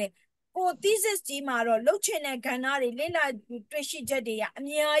တော့ဘာလဲကို thesis ကြီးမှာတော့လှုပ်ချင်တဲ့ကဏ္ဍတွေလေ့လာတွေ့ရှိချက်တွေကအ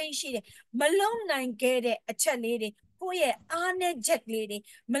များကြီးရှိတယ်မလုံနိုင်ခဲ့တဲ့အချက်လေးတွေကိုယ့်ရဲ့အားနည်းချက်ကလေးတွေ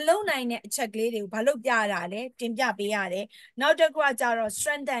မလုံနိုင်တဲ့အချက်ကလေးတွေကိုဘာလို့ပြရတာလဲတင်ပြပေးရတယ်နောက်တစ်ခုကကြတော့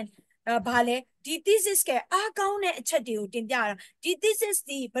strengthen ဘာလဲဒီ thesis ကအားကောင်းတဲ့အချက်တွေကိုတင်ပြတာဒီ thesis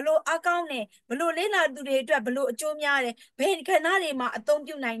ဒီဘလို့အားကောင်းတယ်ဘလို့လေ့လာသူတွေအတွက်ဘလို့အကျိုးများတယ်ဘယ်ခဏတွေမှာအသုံး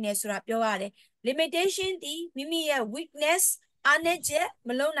ပြုနိုင်တယ်ဆိုတာပြောရတယ် limitation ဒီမိမိရဲ့ weakness အားနည်းချက်မ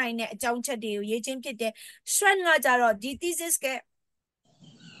လုံနိုင်တဲ့အကြောင်းချက်တွေကိုရေးချင်းဖြစ်တယ် strength ကကြတော့ဒီ thesis က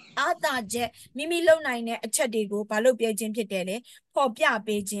အားသာချက်မိမိလုံနိုင်တဲ့အချက်တွေကိုဘာလို့ပြောခြင်းဖြစ်တယ်လဲဖော်ပြ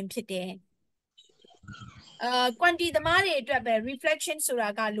ပေးခြင်းဖြစ်တယ်quantity သမားတွေအတွက်ပဲ reflection ဆိုတာ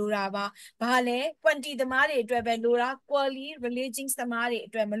ကလိုတာပါဘာလဲ quantity သမားတွေအတွက်ပဲလိုတာ quality religion သမားတွေ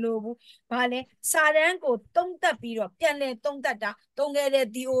အတွက်မလိုဘူးဘာလဲစာတန်းကိုသုံးသပ်ပြီးတော့ပြန်လည်သုံးသပ်တာသုံးခဲ့တဲ့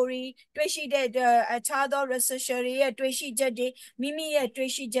theory တွေ့ရှိတဲ့အခြားသော researcher တွေရဲ့တွေ့ရှိချက်တွေမိမိရဲ့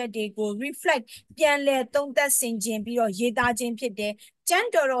တွေ့ရှိချက်တွေကို reflect ပြန်လည်သုံးသပ်ဆင်ခြင်ပြီးတော့ရေးသားခြင်းဖြစ်တယ်ကျမ်း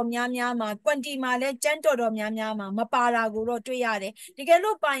တော်များများမှာ quantity မှာလည်းကျမ်းတော်များများမှာမပါတာကိုတော့တွေ့ရတယ်တကယ်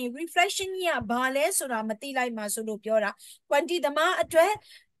လို့ပါရင် reflection ကြီးကဘာလဲဆိုတာမသိလိုက်မှဆိုလို့ပြောတာ quantity သမားအတွက်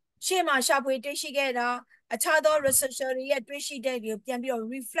ရှေ့မှာရှာဖွေတွေ့ရှိခဲ့တာအခြားသော researcher တွေရဲ့တွေ့ရှိတဲ့တွေကိုပြန်ပြီးတော့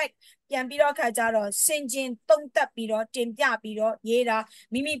reflect ပြန်ပြီးတော့ခါကြတော့ဆင်ခြင်သုံးသပ်ပြီးတော့တင်ပြပြီးတော့ရေးတာ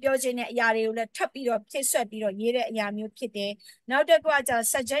မိမိပြောချင်တဲ့အရာတွေကိုလည်းထပ်ပြီးတော့ဖြည့်ဆွက်ပြီးတော့ရေးတဲ့အရာမျိုးဖြစ်တယ်နောက်တစ်ခုကကြ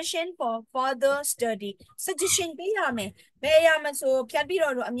suggestion for further study suggestion ပေးရမယ်ဘယ်အရာမှဆိုဖြတ်ပြီး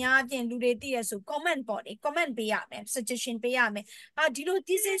တော့အများအပြားလူတွေသိရဆို comment ပေါ့လေ comment ပေးရမယ် suggestion ပေးရမယ်ဒီလို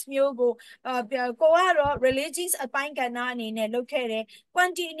thesis မျိုးကိုကိုကတော့ religious အပိုင်းကဏ္ဍအနေနဲ့လုပ်ခဲ့တယ်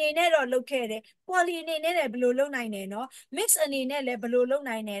quantity အနေနဲ့တော့လုပ်ခဲ့တယ် quality အနေနဲ့လည်းဘယ်လိုလုပ်နိုင်တယ်เนาะ mix အနေနဲ့လည်းဘယ်လိုလုပ်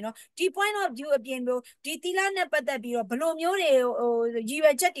နိုင်တယ်เนาะဒီ point of view အပြင်မျိုးဒီသီလနဲ့ပတ်သက်ပြီးတော့ဘယ်လိုမျိုးတွေရည်ရွ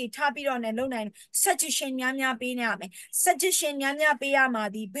ယ်ချက်တွေထားပြီးတော့လည်းလုပ်နိုင် suggestion များပေးနေရမယ် suggestion များပေးရမှာ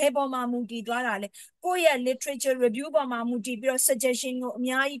ဒီဘယ်ပေါ်မှာမူတည်သွားတာလဲကိုယ့်ရဲ့ literature review ပေါ်မှာမူတည်ပြီးတော့ suggestion ကိုအ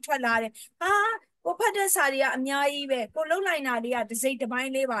များကြီးထွက်လာတယ်ကိုဖတ်တဲ့စာတွေကအများကြီးပဲကိုလုံနိုင်တာတွေကတစ်စိတ်တစ်ပို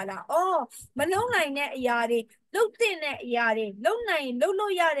င်းလေးပါလားမလုံနိုင်တဲ့အရာတွေလုံတဲ့အရာတွေလုံ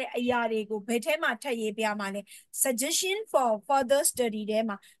လို့ရတဲ့အရာတွေကိုဘယ်ထဲမှာထည့်ရေးပြမှာလဲ suggestion for further study ထဲ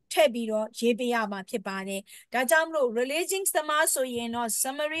မှာထည့်ပြီးတော့ရေးပေးရမှာဖြစ်ပါတယ်ဒါကြောင့်မလို့ religion သမားဆိုရင်တော့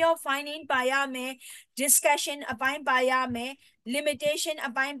summary of finding ပါရမယ် discussion အပိုင်းပါရမယ် limitation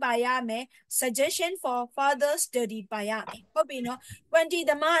အပိုင်းပါရမယ် suggestion for further study ပါရမယ်ဟုတ်ပြီနော် quantity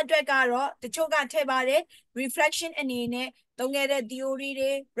သမားအတွက်ကတော့တချို့ကထည့်ပါတယ် reflection အနေနဲ့သုံးခဲ့တဲ့ theory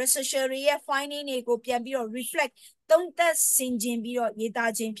တွေ researcher တွေရဲ့ finding တွေကိုပြန်ပြီးတော့ reflect သုံးသပ်ဆင်ခြင်ပြီးတော့ရေး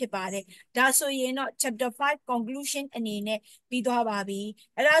သားခြင်းဖြစ်ပါတယ်ဒါဆိုရင်တော့ chapter 5 conclusion အနေနဲ့ပြီးသွားပါပြီ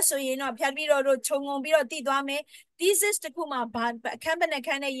အဲ့ဒါဆိုရင်တော့ဖြတ်ပြီးတော့ခြုံငုံပြီးတော့တည်သွားမယ် thesis တစ်ခုမှာအခန်းဘယ်နှခ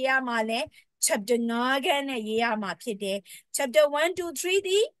န်းနဲ့ရေးရမှာလဲ chapter 9ခန်းနဲ့ရေးရမှာဖြစ်တယ် chapter 1 2 3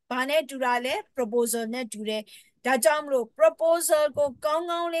ဒီဘာနဲ့တူတာလဲ proposal နဲ့တူတယ် ဒါကြောင့်မလို့ proposal ကိုကောင်း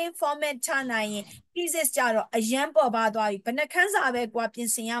ကောင်းလေး format ချနိုင်ရင် thesis ကြတော့အရန်ပေါ်ပါသွားပြီဘယ်နှခန်းစာပဲကွာပြင်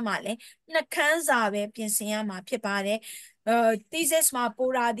ဆင်ရမှာလဲနှစ်ခန်းစာပဲပြင်ဆင်ရမှာဖြစ်ပါတယ်thesis မှာ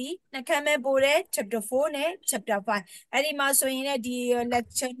ပို့တာဒီနှစ်ခန်းပဲပို့တယ် chapter 4နဲ့ chapter 5အဲ့ဒီမှာဆိုရင်လည်းဒီ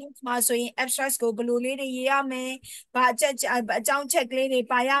lecture notes မှာဆိုရင် abstract ကိုဘယ်လိုလေးတွေရေးရမယ်ဘာအကြောင်းချက်ကလေးတွေ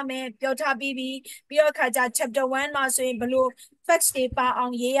ပါရမယ်ပြောထားပြီးပြီးတော့ခါကျ chapter 1မှာဆိုရင်ဘယ်လို facts တွေပါအော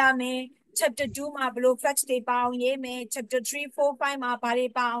င်ရေးရမယ် chapter 2မှာဘယ်လို facts တွေပါအောင်ရေးမယ် chapter 3 4 5မှာဘာတွေ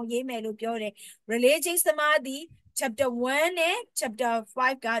ပါအောင်ရေးမယ်လို့ပြောတယ် religion သမားဒီ chapter 1နဲ့ chapter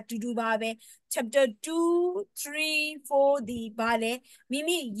 5ကတူတူပါပဲ chapter 2 3 4ဒီဘာလဲမိ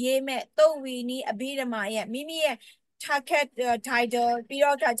မိရေးမဲ့သုတ်ဝီနီးအဘိဓမ္မာရဲ့မိမိရဲ့ target title ပြီး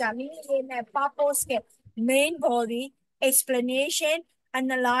တော့ခါကျမိမိရေးမဲ့ purpose က main body explanation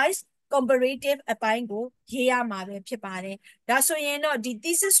analyze comparative အပိုင်းကိုရေးရမှာပဲဖြစ်ပါတယ်ဒါဆိုရင်တော့ဒီ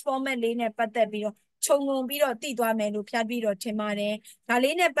thesis format လေးနဲ့ပတ်သက်ပြီးတော့ခြုံငုံပြီးတော့တည်သွားမယ်လို့ဖြတ်ပြီးတော့ထင်ပါတယ်ဒါ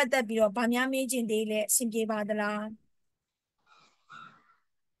လေးနဲ့ပတ်သက်ပြီးတော့ဗာများမေးခြင်းသေးလဲအဆင်ပြေပါသလား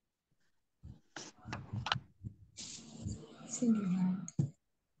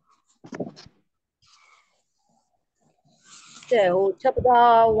တဲ့ဟို chapter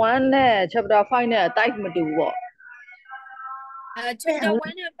 1နဲ့ chapter 5နဲ့ type မတူဘူးပေါ့chapter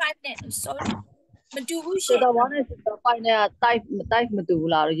 1နဲ့5နဲ့ sorry မတူဘူးရှင် chapter 1နဲ့ chapter 5နဲ့ type မတူ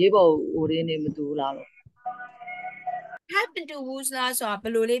ဘူးလားရေးပေါ်ဟိုလေးနေမတူဘူးလားလို့ type မတူဘူးလားဆိုတာဘ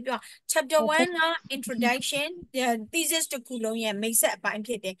ယ်လိုလေးပြော chapter 1က introduction thesis တစ်ခုလုံးရဲ့မိတ်ဆက်အပိုင်း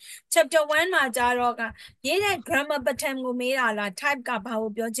ဖြစ်တယ် chapter 1မှာကြတော့ကရေးတဲ့ grammar pattern ကိုမေးတာလား type ကဘာ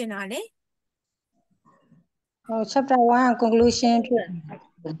ကိုပြောချင်တာလဲchapter 1 conclusion ဖြစ်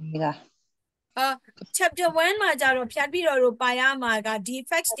နေတာ chapter 1မှာကြတော့ဖြတ်ပြီးတော့ပါရမှာက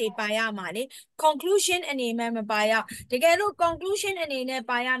defects တွေပါရမှာလေ conclusion အနေနဲ့မပါရတကယ်လို့ conclusion အနေနဲ့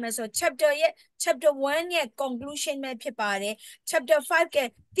ပါရမယ်ဆို chapter 1ရဲ့ conclusion ပဲဖြစ်ပါတယ် chapter 5က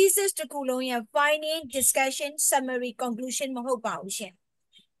thesis တစ်ခုလုံးရဲ့ finding discussion summary conclusion မဟုတ်ပါဘူးရှင်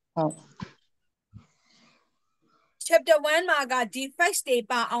ဟုတ် chapter 1မှာက defects တွေ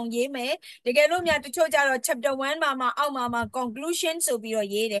ပါအောင်ရေးမယ်တကယ်လို့များတချို့ကြတော့ chapter 1မှာအောက်မှာ conclusion ဆိုပြီးတော့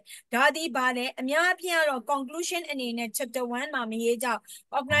ရေးတယ်ဒါဒီပါလဲအများအပြားတော့ conclusion အနေနဲ့ chapter 1မှာမရေးကြ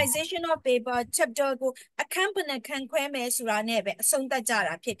organization of paper chapter ကိုအခန်းဘယ်နှခန်းခွဲမယ်ဆိုတာနဲ့ပဲအဆုံးသတ်ကြ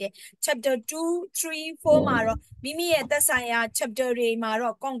တာဖြစ်တယ် chapter 2 3 4မှာတော့မိမိရဲ့သက်ဆိုင်ရာ chapter တွေမှာ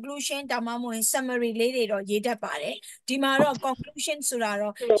တော့ conclusion ဒါမှမဟုတ် summary လေးတွေတော့ရေးတတ်ပါတယ်ဒီမှာတော့ conclusion ဆိုတာ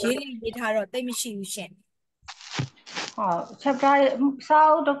တော့ရေးထားတော့သိမရှိဘူးရှင်ဟုတ် chapter စာ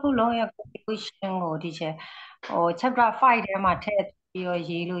အုပ်တစ်ခုလုံးရဲ့ conclusion ကိုဒီချက်ဟို chapter 5ထဲမှာထည့်ပြီးတော့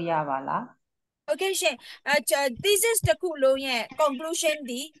ရေးလို့ရပါလားဟုတ်ကဲ့ရှင်thesis တစ်ခုလုံးရဲ့ conclusion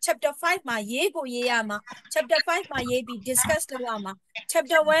ဒီ chapter 5မှာရေးကိုရေးရမှာ chapter 5မှာရေးပြီး discuss လုပ်ရမှာ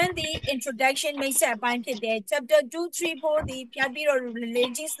chapter 1ဒီ introduction မိတ်ဆက်အပိုင်းဖြစ်တယ် chapter 2 3 4ဒီပြပြီးတော့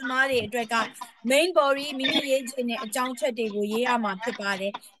religious သမားတွေအတွက်က main body မိမိရေးခြင်းနဲ့အကြောင်းချက်တွေကိုရေးရမှာဖြစ်ပါတ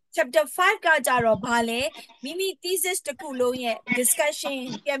ယ် chapter 5ကကြတော့ဘာလဲမိမိ thesis တစ်ခုလုံးရဲ့ discussion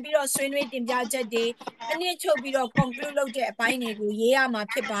ပြန်ပြီးတော့ဆွေးနွေးတင်ပြချက်တွေအနည်းချုပ်ပြီးတော့ conclude လုပ်တဲ့အပိုင်းတွေကိုရေးရမှာ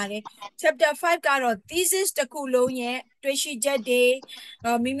ဖြစ်ပါတယ် chapter 5ကတော့ thesis တစ်ခုလုံးရဲ့တွေ့ရှိချက်တွေ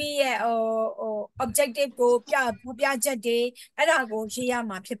မိမိရဲ့objective ကိုဖော်ပြချက်တွေအဲ့ဒါကိုရေးရ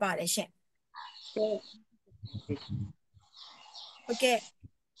မှာဖြစ်ပါတယ်ရှင်ဟုတ်ကဲ့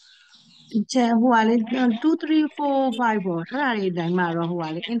ကျန်ဟိုကလေ2 3 4 5ပေါ့အဲ့ဒါတွေအတိုင်းမှာတော့ဟိုက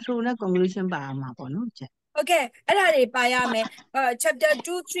လေ intro နဲ့ conclusion ပါမှာပေါ့နော်ကျန်ဟုတ်ကဲ့အဲ့ဒါတွေပါရမယ်chapter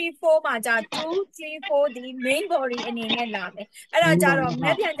 2 3 4မှာじゃ2 3 4ဒီ main body အနေနဲ့လာမယ်အဲ့ဒါကြတော့မ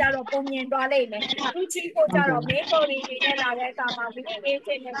က်ပြန်ကြတော့ပုံမြင်သွားလိမ့်မယ်2 3 4ကြတော့ main body အနေနဲ့လာတဲ့အခါမှာ wiki page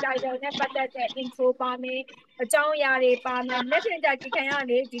နဲ့ title နဲ့ပတ်သက်တဲ့ intro ပါမယ်အကြောင်းအရာတွေပါမယ်မက်ပြန်ကြဒီခံရ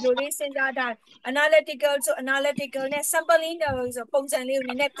လေဒီလိုလေးစဉ်းစားတာ analytical ဆို analytical နဲ့ sampling ဆိုပုံစံလေးကိုန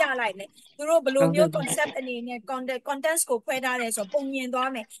ည်းနည်းပြလိုက်မယ်သူတို့ဘယ်လိုမျိုး concept အနေနဲ့ contents ကိုခွဲထားတယ်ဆိုပုံမြင်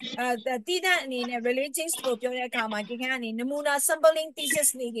သွားမယ်တည်တဲ့အနေနဲ့ religions ကိုပြောတဲ့အခါမှာဒီခန်းကနေနမူနာ sampling thesis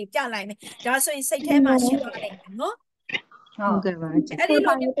လေးတွေပြလိုက်မယ်ဒါဆိုရင်စိတ်ထဲမှာရှင်းသွားလိမ့်မယ်နော်ဟုတ်ကဲ့ပါကျန်အဲ့ဒီ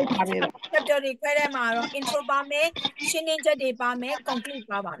လိုမျိုး chapter တွေခွဲထဲမှာတော့ intro ပါမယ်ရှင်းလင်းချက်တွေပါမယ် conclude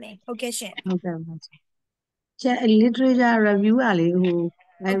ပါပါမယ်ဟုတ်ကဲ့ရှင်ဟုတ်ကဲ့ပါကျန် literature review ကလေဟို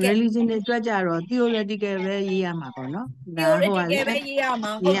religion တွေအတွက်ကြတော့ theoretical ပဲရေးရမှာပေါ့နော်ဒါဟိုကလေ theoretical ပဲရေးရ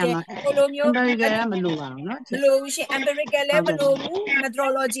မှာဟုတ်တယ်ဟိုလိုမျိုး empirical ကမလိုပါဘူးเนาะမလိုဘူးရှင် empirical လည်းမလိုဘူး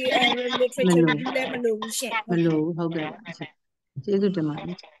methodology literature review လည်းမလိုဘူးရှင်မလိုဘူးဟုတ်ကဲ့ပါကျေးဇူးတင်ပါတ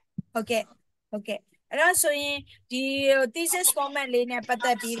ယ်ဟုတ်ကဲ့ဟုတ်ကဲ့အဲ့ဒါဆိုရင်ဒီ thesis format လေးနဲ့ပတ်သ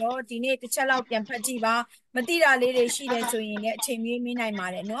က်ပြီးတော့ဒီနေ့တစ်ချက်လောက်ပြန်ဖတ်ကြည့်ပါမသိတာလေးတွေရှိတယ်ဆိုရင်လည်းအချိန်မီးနိုင်ပါ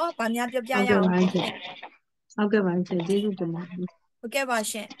တယ်เนาะဗာများပြောပြရအောင်ဟုတ်ကဲ့ပါကျေးဇူးတင်ပါတယ်ဟုတ်ကဲ့ပါ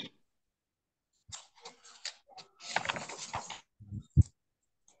ရှင်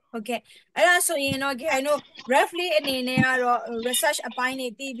Okay. So you know, I know roughly in research a pine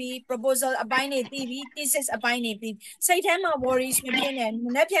TV, proposal a pine TV, thesis a pine TV. Say time of worries, maybe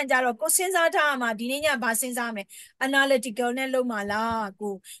Nepian Jaro, go since our time, Dinia Basinzame, analytical Nello Mala,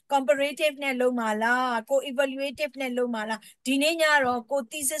 go comparative Nello Mala, go evaluative Nello Mala, Dinia or go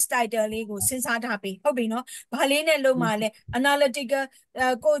thesis title, go since our happy, Hobino, Palene Lomale, analytical,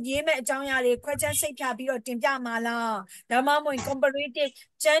 go Yeme Jangari, question say Capi or Timja Mala, Damamo in comparative.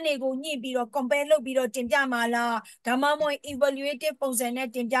 ကျန်းတွေကိုညှိပြီးတော့ compare လုပ်ပြီးတော့တင်ပြမှာလားဒါမှမဟုတ် evaluative ပုံစံနဲ့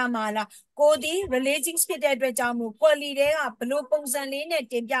တင်ပြမှာလားကိုဒီ relating ဖြစ်တဲ့အတွက်ကြောင့်မို့ quality တွေကဘလို့ပုံစံလေးနဲ့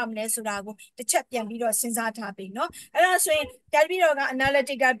တင်ပြမလဲဆိုတာကိုတစ်ချက်ပြန်ပြီးတော့စဉ်းစားထားပြီเนาะအဲ့ဒါဆိုရင်တက်ပြီးတော့က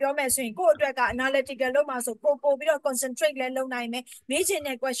analytical ပြောမယ်ဆိုရင်ကိုယ့်အတွက်က analytical လုပ်မှာဆိုပို့ပြီးတော့ concentrate လဲလုပ်နိုင်မယ်မေးချင်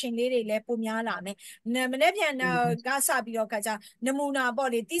တဲ့ question လေးတွေလည်းပိုများလာမယ်မနေ့ပြန်ကစပြီးတော့ကကြနမူနာပေါ့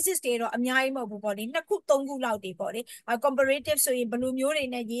လေ thesis တွေတော့အများကြီးမဟုတ်ဘူးပေါ့လေ2ခု3ခုလောက်တွေပေါ့လေ comparative ဆိုရင်ဘယ်လိုမျိုးတွေ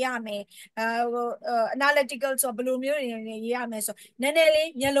နဲ့ရေးရမယ် analytical ဆိုဘယ်လိုမျိုးတွေနဲ့ရေးရမယ်ဆိုနည်းနည်းလေး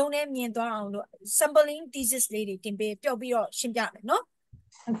မျက်လုံးနဲ့မြင်သွားအောင်လို့ sampling thesis လေးတွေတင်ပေးပြောပြီးတော့ရှင်းပြမယ်နော်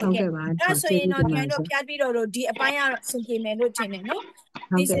ဟုတ်ကဲ့ပါအဲ့ဆိုရင်တော့ပြန်တော့ဖျားပြီးတော့ဒီအပိုင်းကတော့ဆင်ပြေမယ်လို့ထင်တယ်နော်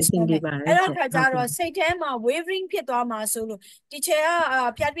ဟုတ်ကဲ့ဆင်ပြေပါတယ်အဲ့တော့ခါကျတော့စိတ်ထဲမှာ wavering ဖြစ်သွားမှာဆိုလို့ teacher က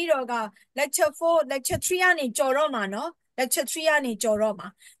ဖျားပြီးတော့က lecture 4 lecture 3ကနေကြော်တော့မှာနော် lecture 3ကနေကြော်တော့မှာ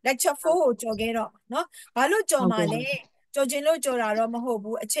lecture 4ကိုကြော်ခဲ့တော့နော်ဘာလို့ကြော်မှာလဲကြော်ခြင်းလို့ကြော်တာတော့မဟုတ်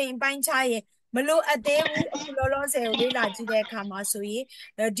ဘူးအချိန်ပိုင်းခြားရဲ့မလို့အသေးဘူးအခုလောလောဆယ်ကိုလေ့လာကြည့်တဲ့အခါမှာဆိုရင်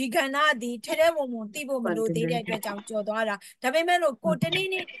ဒီကဏ္ဍဒီထဲထဲဝင်ဝင်သိဖို့မလို့သေးတဲ့အတွက်ကြောင့်ကြော်သွားတာဒါပေမဲ့လို့ကိုတနေ့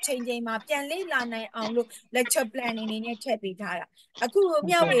နေ့ချိန်မှာပြန်လေ့လာနိုင်အောင်လို့ lecture plan အနေနဲ့ထည့်ပေးထားတာအခု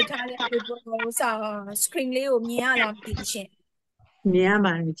မျှဝေထားတဲ့ဟိုစာ screen လေးကိုမြင်ရလားမသိဘူးရှင်မြင်ရ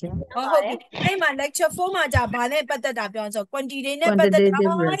ပါတယ်ကျဟုတ်ပြီအဲ့မှာ lecture 4မှာじゃဘာနဲ့ပတ်သက်တာပြောဆို quantity တွေနဲ့ပတ်သက်တာပဲ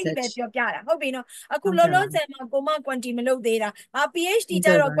ပြောပြတာဟုတ်ပြီနော်အခုလောလောဆယ်မှာကိုမ quantity မလုပ်သေးတာPhD ကြ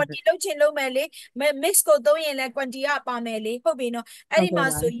တော့ quantity လုပ်ချင်လုပ်မယ်လေ mix ကိုသုံးရင်လည်း quantity ကပါမယ်လေဟုတ်ပြီနော်အဲ့ဒီမှာ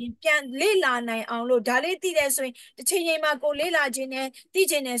ဆိုရင်ပြန်လေ့လာနိုင်အောင်လို့ဒါလေးသိတယ်ဆိုရင်တစ်ချိန်ချိန်မှာကိုလေ့လာခြင်းနဲ့သိ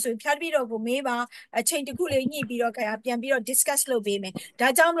ခြင်းနဲ့ဆိုဖြတ်ပြီးတော့ကိုမေးပါအချိန်တစ်ခုလေးညှိပြီးတော့ပြန်ပြီးတော့ discuss လုပ်ပေးမယ်ဒါ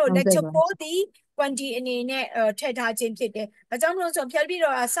ကြောင့်မလို့ lecture 4ဒီ quantity အနေနဲ့ထည့်ထားခြင်းဖြစ်တယ်။ဒါကြောင့်မလို့ဆိုဖြတ်ပြီး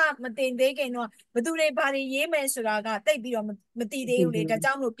တော့အစမတင်သေးခင်တော့ဘသူတွေဘာတွေရေးမယ်ဆိုတာကတိတ်ပြီးတော့မသိသေးဘူးလေ။ဒါ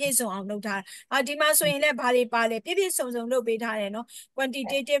ကြောင့်မလို့ပြည့်စုံအောင်လုပ်ထားတာ။ဒီမှာဆိုရင်လည်းဘာတွေပါလဲပြည့်ပြည့်စုံစုံလုပ်ပေးထားတယ်နော်။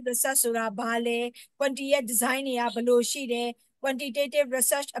 quantitative research ဆိုတာဘာလဲ။ quantity ရဲ့ design တွေကဘယ်လိုရှိတယ်။ quantitative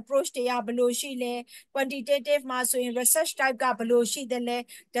research approach တွေကဘယ်လိုရှိလဲ quantitative မှာဆိုရင် research type ကဘယ်လိုရှိတယ်လဲ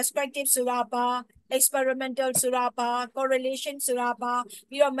descriptive ဆိုတာဘာ experimental ဆိုတာဘာ correlation ဆိုတာဘာ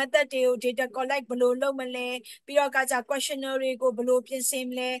ပြီးတော့ method တွေကို data collect ဘယ်လိုလုပ်မလဲပြီးတော့ကကြ questionnaire တွေကိုဘယ်လိုပြင်ဆင်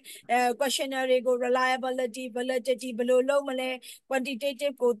မလဲquestionnaire တွေကို reliability validity ဘယ်လိုလုပ်မလဲ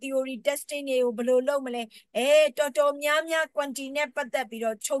quantitative ကို theory testing တွေကိုဘယ်လိုလုပ်မလဲတော်တော်များများ quantity နဲ့ပတ်သက်ပြီး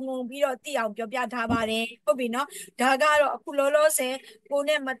တော့ခြုံငုံပြီးတော့သိအောင်ပြောပြထားပါတယ်ဟုတ်ပြီနော်ဒါကတော့အခုလောလောဆယ်ကို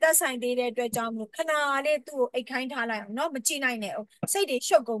နဲ့မသက်ဆိုင်သေးတဲ့အတွက်ကြောင့်မို့ခဏလေးသူ့ကိုအိတ်ခိုင်းထားလိုက်အောင်နော်မကြည့်နိုင်နဲ့စိတ်တွေ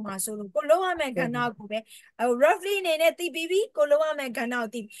ရှုပ်ကုန်ပါဆိုလို့ကိုလုံးဝမဲ့ကဏ္ဍကိုပဲroughly အနေနဲ့သိပြီးပြီကိုလုံးဝမဲ့ကဏ္ဍကို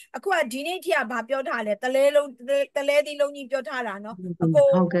သိအခုကဒီနေ့ထိကဘာပြောထားလဲတလဲသီးလုံးကြီးပြောထားတာနော်အကို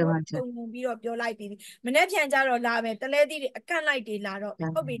ဟုတ်ကဲ့ပါခြုံငုံပြီးတော့ပြောလိုက်ပြီမနေ့ပြန်ကြတော့လာမယ်တလဲသီးတွေအကန့်လိုက်တွေလာတော့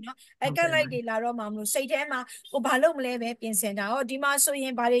ဟုတ်ပြီနော်အကန့်လိုက်တွေလာတော့မှမလို့စိတ်ထဲမှာကိုဘာလုပ်မလဲပဲပြင်ဆင်တာဟောဒီမှာဆိုရ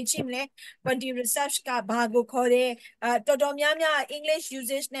င်ဘာတွေကြည့်မလဲ quantity research ကဘာကိုခေါ်တယ်တော်တော်များများ English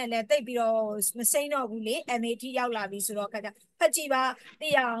usage နဲ့လည်းတိတ်ပြီးတော့မစိမ့်တော့ဘူးလေ MAT ရောက်လာပြီဆိုတော့ခါကြဖတ်ကြည့်ပါသိ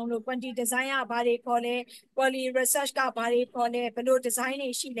ရအောင်လို့ quantity design ကဘာတွေခေါ်လဲ quality research ကဘာတွေခေါ်လဲဘယ်လို design တွေ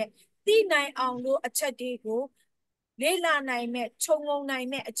ရှိလဲသိနိုင်အောင်လို့အချက်တွေကိုလေ့လာနိုင်မဲ့ခြုံငုံနိုင်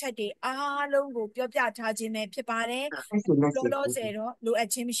မဲ့အချက်တွေအားလုံးကိုပြောပြထားခြင်းပဲဖြစ်ပါတယ်လောလောဆယ်တော့လိုအပ်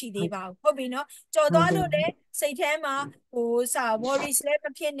ခြင်းမရှိသေးပါဘူးဟုတ်ပြီနော်ကြော်သွားလို့လည်းစိတ်ထဲမှာworries လည်းမ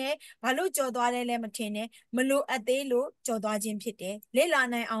ဖြစ်နဲ့ဘာလို့ကြော်သွားတယ်လည်းမထင်နဲ့မလိုအပ်သေးလို့ကြော်သွားခြင်းဖြစ်တယ်လေ့လာ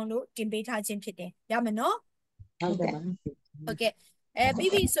နိုင်အောင်လို့တင်ပေးထားခြင်းဖြစ်တယ်ရမယ်နော်ဟုတ်ကဲ့ပါဟုတ်ကဲ့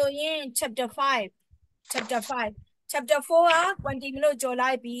ပြီးပြီဆိုရင် chapter 5 chapter 4က quantity မလို့ကြော်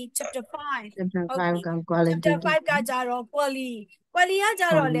လိုက်ပြီး chapter 5 chapter 5က quality chapter 5ကကြတော့ quality ကကြ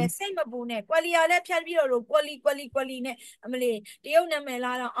တော့လဲစိတ်မပူနဲ့ quality ကလည်းဖြတ်ပြီးတော့ quality နဲ့အမလေးတရုတ်နာမည်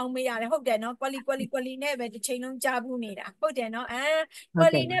လားတော့အောင်မေးရတယ်ဟုတ်တယ်နော် quality နဲ့ပဲတစ်ချိန်လုံးကြားဘူးနေတာဟုတ်တယ်နော်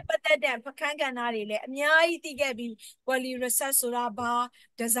quality နဲ့ပတ်သက်တဲ့အခန်းကဏ္ဍတွေလည်းအများကြီးသိခဲ့ပြီး quality research ဆိုတာဘာ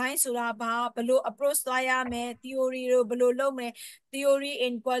design ဆိုတာဘာဘယ်လို approach သွားရမယ် theory တို့ဘယ်လိုလုပ်မယ် theory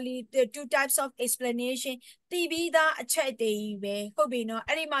in quality two types of explanation သိပြီးသားအချက်တွေပဲဟုတ်ပြီနော်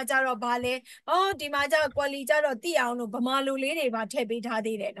အဲ့ဒီမှာကြတော့ဘာလဲဒီမှာကြ quality ကြတော့သိအောင်လို့ဗမာလူလေးတွေဘာ မှာထည့်ပေးထား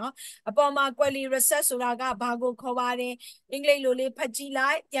သေးတယ်နော်အပေါ်မှာ quality research ဆိုတာကဘာကိုခေါ်ပါတယ်အင်္ဂလိပ်လိုလေးဖတ်ကြည့်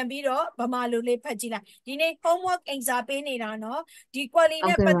လိုက်ပြန်ပြီးတော့ဗမာလိုလေးဖတ်ကြည့်လိုက်ဒီနေ့ homework အင်စာပေးနေတာနော်ဒီ quality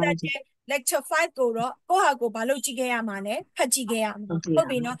နဲ့ပတ်သက်တဲ့ lecture 5ကိုတော့ကိုယ့်ဟာကိုဘာလို့ကြည့်ခဲ့ရမှာလဲဖတ်ကြည့်ခဲ့ရမှာဟုတ်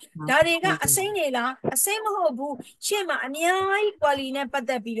ပြီနော်ဒါတွေကအစိမ့်နေလားအစိမ့်မဟုတ်ဘူးရှေ့မှာအများကြီး quality နဲ့ပတ်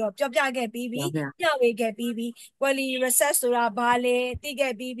သက်ပြီးတော့ပြောပြခဲ့ပြီးပြီမျှဝေခဲ့ပြီးပြီ quality research ဆိုတာဘာလဲသိ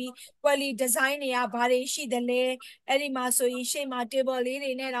ခဲ့ပြီးပြီ quality design တွေကဘာတွေရှိသလဲအဲ့ဒီမှာဆိုရင်ရှေ့မှာ table လေး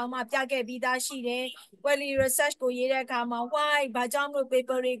တွေနဲ့တောင်မှပြခဲ့ပြီးသားရှိတယ် quality research ကိုရေးတဲ့အခါမှာ why ဘာကြောင့်လို့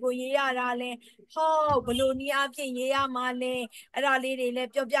paper တွေကိုရေးရတာလဲ how ဘယ်လိုနည်းအားဖြင့်ရေးရမှာလဲအဲ့ဒါလေးတွေလည်း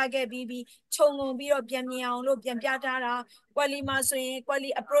ပြောပြခဲ့ပြီးပြီခြုံငုံပြီးတော့ပြန်မြင်အောင်လို့ပြန်ပြထားတာ quality မှာဆိုရင်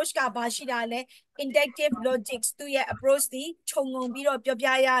quality approach ကဘာရှိတာလဲ inductive logics သူရဲ့ approach ဒီခြုံငုံပြီးတော့ပြောပြ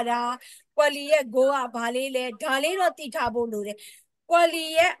ရတာ quality ရဲ့ goal ကဘာလေးလဲဒါလေးတော့သိထားဖို့လိုတယ် quality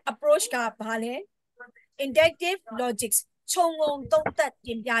ရဲ့ approach ကဘာလဲ inductive logics ခြုံငုံသုံးသပ်တ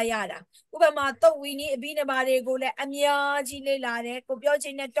င်ပြရတာဥပမာသုတ်ဝီနီးအဘိဓမ္မာတွေကိုလည်းအများကြီးလေ့လာတယ်ကိုပြောချ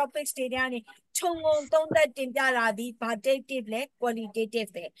င်တဲ့ topics တွေကနေခြုံငုံသုံးသပ်တင်ပြတာဒီ quantitative လဲ qualitative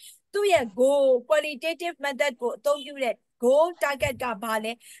ပဲသူ့ရဲ့ goal qualitative method ကိုအသုံးပြုတဲ့ goal target ကဘာ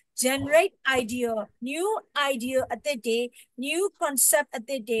လဲ generate idea new idea အသစ်တွေ new concept အသ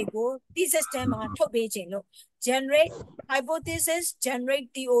စ်တွေကို thesis ထဲမှာထုတ်ပေးခြင်းလို့ generate hypothesis generate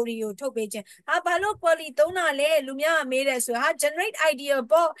theory ကိုထုတ်ပေးခြင်းဘာလို့ quality သုံးတာလဲလူများကမေးတယ်ဆိုgenerate idea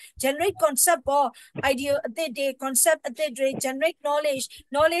ပေါ့ generate concept ပေါ့ idea အသစ်တွေ concept အသစ်တွေ generate knowledge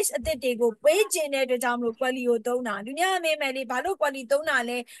အသစ်တွေကိုပေးခြင်းတဲ့အတွက်ကြောင့်မလို့ quality ကိုသုံးတာလူများကမေးမယ်လေဘာလို့ quality သုံးတာ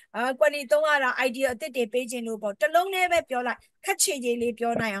လဲquality သုံးရတာ idea အသစ်တွေပေးခြင်းလို့ပေါ့တလုံးနဲ့ပဲပြောလိုက်ခက်ချေချေလေး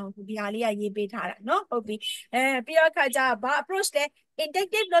ပြောနိုင်အောင်ဒီဟာလေးကရေးပေးထားတာเนาะဟုတ်ပြီပြီးတော့ခါကြဘာ approach လဲ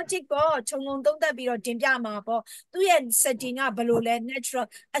inductive logic ပေါ့ခြုံငုံသုံးသပ်ပြီးတော့တင်ပြမှာပေါ့သူရဲ့ setting ကဘယ်လိုလဲ natural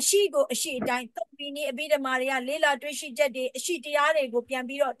အရှိကိုအရှိအတိုင်းသုတ်ပြီးနေအဘိဓမ္မာတွေကလေးလာတွေ့ရှိချက်တွေအရှိတရားတွေကိုပြန်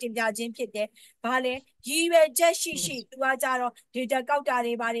ပြီးတော့တင်ပြခြင်းဖြစ်တယ်ဘာလဲရည်ရွယ်ချက်ရှိသူကကြတော့ data ကောက်တာ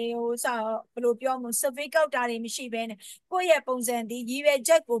တွေဘာတွေဟိုစဘယ်လိုပြောမလဲ survey ကောက်တာတွေမရှိဘဲနဲ့ကိုယ့်ရဲ့ပုံစံဒီရည်ရွယ်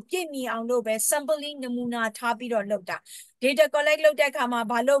ချက်ကိုပြည့်မီအောင်လို့ပဲ sampling နမူနာထားပြီးတော့လုပ်တာ data collect လုပ်တဲ့အခါမှာ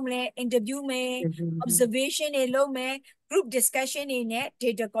ဘာလုပ်မလဲ interview မယ် observation တွေလုပ်မယ် group discussion တွေနဲ့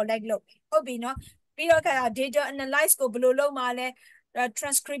data collect လုပ်မယ်ဟုတ်ပြီနော်ပြီးတော့ခါ data analyze ကိုဘယ်လိုလုပ်မှာလဲ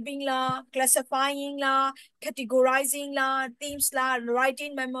transcribing လား classifying လား categorizing လား themes လား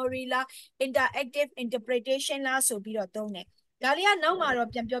writing memory လား interactive interpretation လားဆိုပြီးတော့သုံးတယ်ဒါလေးကနောက်မှာတော့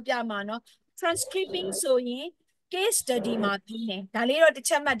ပြန်ပြောပြမှာနော် transcribing ဆိုရင် case study မှာပြီးတယ်ဒါလေးတော့တစ်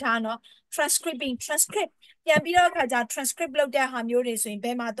ချက်မှတ်ထားနော် transcribing transcript ပြန်ပြီးတော့ခါကြ transcript လုပ်တဲ့ဟာမျိုးတွေဆိုရင်ဘ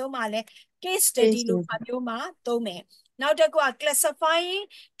ယ်မှာသုံးမှာလဲ case study လို့ဟာမျိုးမှာသုံးမယ်နောက်တစ်ခုက classifying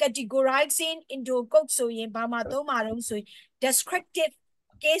categorizing into code ဆိုရင်ဘာမှာသုံးမှာတော့ဆိုရင် descriptive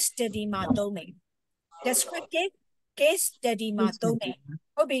case study မှာသုံးမယ် descriptive case study မှာသုံးမယ်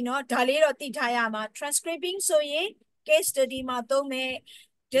ဟုတ်ပြီနော်ဒါလေးတော့သိထားရမှာ transcribing ဆိုရင် case study မှာသုံးမယ်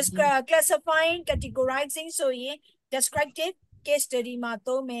classifying categorizing ဆိုရင် descriptive case study မှာ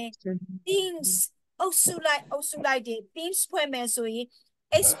သုံးမယ် themes အုပ်စုလိုက်တွေ themes ဖွဲ့မယ်ဆိုရင်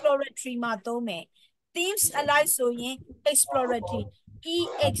exploratory မှာသုံးမယ် themes alike ဆိုရင် exploratory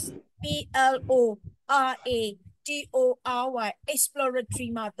exploratory exploratory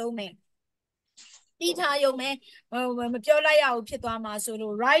မှာသုံးမယ်တိထားရုံပဲမပြောလိုက်ရဘူးဖြစ်သွားမှာဆို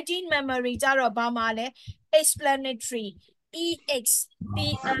လို့ writing memory ကြတော့ဘာမှလဲ explanatory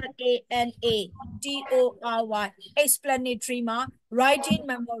explanatory explanatory မှာ writing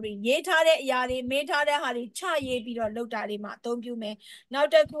memory ရေးထားတဲ့အရာတွေမေးထားတဲ့ဟာတွေချရေးပြီးတော့လုပ်တာတွေမှာအသုံးပြုမယ်နောက်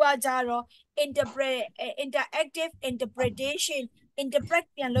တစ်ခုကကြတော့ interactive interpretation interpret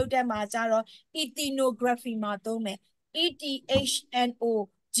ပြန်လုပ်တဲ့မှာကြတော့ ethnography မှာသုံးမယ်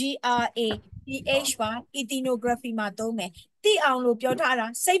ethnography ပါ ethnography မှာသုံးမယ်သိအောင်လို့ပြောထားတာ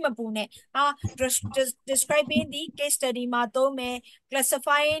စိတ်မပူနဲ့describing the case study မှာသုံးမယ်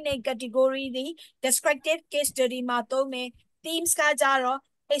classifying the category ဒီ descriptive case study မှာသုံးမယ် themes ကကြတော့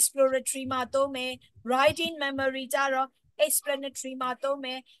exploratory မှာသုံးမယ် writing memory ကြတော့ explanatory မှာသုံးမ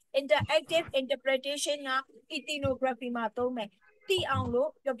ယ် interactive interpretation က ethnography မှာသုံးမယ်သိအောင်လို့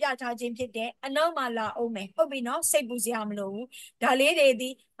ပြောပြထားခြင်းဖြစ်တဲ့အနောက်မှာလာအောင်မယ်ဟုတ်ပြီနော်စိတ်ပူစရာမလိုဘူးဒါလေးတွေဒီ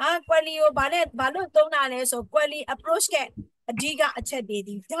quality ကိုဘာလို့သုံးတာလဲဆို quality approach ကအဓိကအချက်တွေ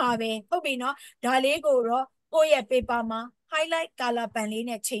ဒီဒါပဲဟုတ်ပြီနော်ဒါလေးကိုတော့ကိုယ့်ရဲ့ paper မှာ highlight color ပန်လေး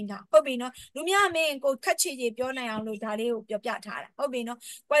နဲ့ချိန်ထားဟုတ်ပြီနော်လူများမင်းကိုခက်ချေချေပြောနိုင်အောင်လို့ဒါလေးကိုပြောပြထားတာဟုတ်ပြီနော်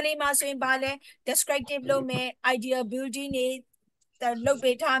quality မှာဆိုရင်ဘာလဲ descriptive လုပ်မယ် idea building တွေ လုပ်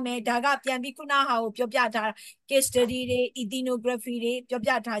ပေးထားမယ်ဒါကပြန်ပြီးခုနဟာကိုပြောပြထားတာ case study တွေ ethnography တွေပြော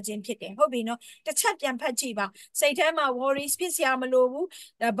ပြထားခြင်းဖြစ်တယ်ဟုတ်ပြီနော်တစ်ချက်ပြန်ဖတ်ကြည့်ပါစိတ်ထဲမှာ worries ဖြစ်စရာမလိုဘူး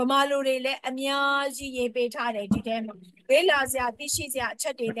ဗမာလူတွေလည်းအများကြီးရေးပေးထားတယ်ဒီထဲမှာဝေးလာစရာသိရှိစရာအချ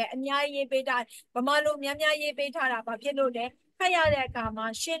က်တွေလည်းအများကြီးရေးပေးထားဗမာလူများများရေးပေးထားတာဘာဖြစ်လို့လဲဖတ်ရတဲ့အခါမှာ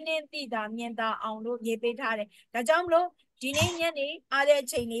ရှင်းလင်းသိတာမြင်သာအောင်လို့ရေးပေးထားတယ်ဒါကြောင့်မလို့ဒီနေ့ညနေအားတဲ့အ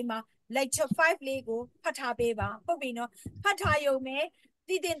ချိန်လေးမှာlecture 5လေးကိုဖတ်ထားပေးပါဟုတ်ပြီနော်ဖတ်ထားရုံနဲ့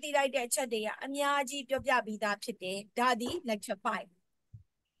သိတင်သိလိုက်တဲ့အချက်တွေကအများကြီးပြောပြပြီးသားဖြစ်တယ်ဒါဒီ lecture 5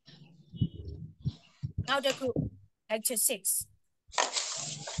နောက်တစ်ခု lecture 6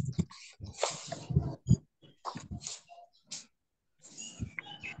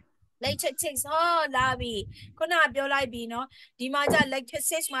 lecture 6ဟောလာပြီခုနပြောလိုက်ပြီနော်ဒီမှာじゃ lecture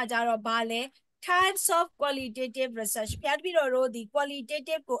 6မှာကြတော့ဘာလဲtypes of qualitative research ဖျက်ပြီးတော့ဒီ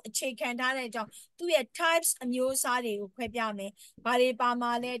qualitative ကိုအခြေခံထားတဲ့အကြောင်းသူ့ရဲ့ types အမျိုးအစားတွေကိုခွဲပြမယ်။ဘာတွေပါ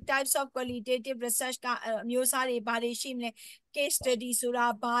မှာလဲ types of qualitative research ကအမျိုးအစားတွေဘာတွေရှိမလဲ case study ဆိုတာ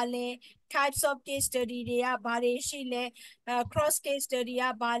ဘာလဲ types of case study တွေကဘာတွေရှိလဲ cross case study က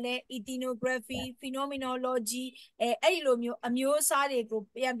ဘာလဲ ethnography phenomenology အဲ့ဒီလိုမျိုးအမျိုးအစားတွေကို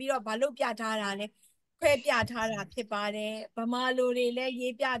ပြန်ပြီးတော့ဘာလို့ပြထားတာလဲခွဲပြထားတာဖြစ်ပါတယ်ဗမာလူတွေလည်း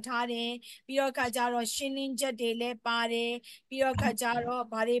ရေးပြထားတယ်ပြီးတော့ခါကြတော့ရှင်းလင်းချက်တွေလည်းပါတယ်ပြီးတော့ခါကြတော့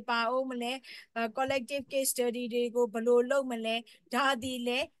ဘာတွေပါအောင်မလဲ collective case study တွေကိုဘယ်လိုလုပ်မလဲဒါဒီလ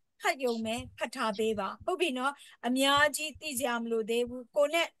ည်းဖတ်ရုံပဲဖတ်ထားပေးပါဟုတ်ပြီနော်အများကြီးသိကြမလို့သေးဘူးကို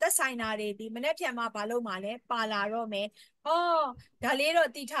နဲ့သက်ဆိုင်တာတွေဒီမနေ့ပြန်မှဘာလို့မှလဲပါလာတော့မယ်ဟောဒါလေးတော့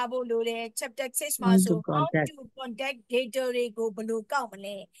သိထားဖို့လိုတယ် chapter 6မှာဆို how to contact data တွေကိုဘယ်လိုကောက်မ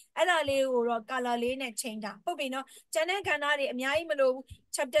လဲအဲ့ဒါလေးကိုတော့ color လေးနဲ့ချိန်တာဟုတ်ပြီနော်ကျန်တဲ့ကဏ္ဍတွေအများကြီးမလို့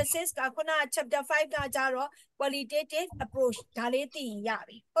chapter 6ကခုန chapter 5ကကြတော့ qualitative approach ဒါလေးသိရင်ရ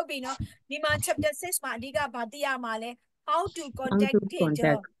ပြီဟုတ်ပြီနော်ဒီမှာ chapter 6မှာအဓိကဘာသိရမှာလဲ how to contact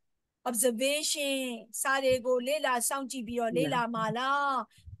data observation စာတွေကိုလေ့လာစောင့်ကြည့်ပြီးတော့လေ့လာမှာလား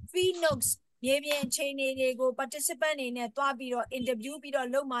free notes မြေပြင်ချိန်တွေကို participant တွေနဲ့တွားပြီးတော့ interview ပြီးတော့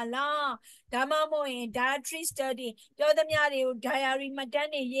လုပ်မှာလားဒါမှမဟုတ်ရင် dietary study ပြောသမျှတွေကို diary မှတ်တ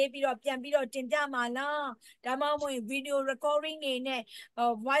မ်းတွေရေးပြီးတော့ပြန်ပြီးတော့တင်ပြမှာလားဒါမှမဟုတ်ရင် video recording တွေနဲ့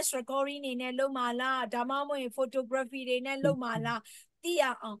voice recording တွေနဲ့လုပ်မှာလားဒါမှမဟုတ်ရင် photography တွေနဲ့လုပ်မှာလားသိရ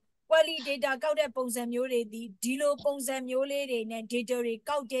အောင်quality data ကောက်တဲ့ပုံစံမျိုးတွေဒီလိုပုံစံမျိုးလေးတွေနဲ့ data တွေ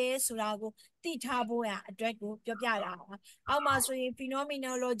ကောက်တယ်ဆိုတာကိုသိထားဖို့ရအတွက်ကိုပြောပြတာပါအောက်မှာဆိုရင်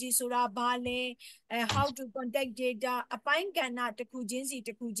phenomenology ဆိုတာဘာလဲ how to contact data အပိုင်းကဏ္ဍတစ်ခုချင်းစီ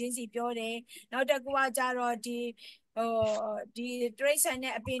ပြောတယ်နောက်တစ်ခုကကြတော့ဒီတရိတ်ဆန်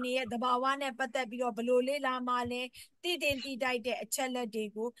နဲ့အပင်တွေရဲ့သဘာဝနဲ့ပတ်သက်ပြီးတော့ဘယ်လိုလေ့လာမှလဲသိတင်သိတိုက်တဲ့အချက်လက်တွေ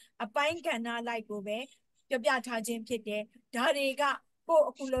ကိုအပိုင်းကဏ္ဍလိုက်ကိုပဲပြောပြထားခြင်းဖြစ်တယ်ဒါတွေကကို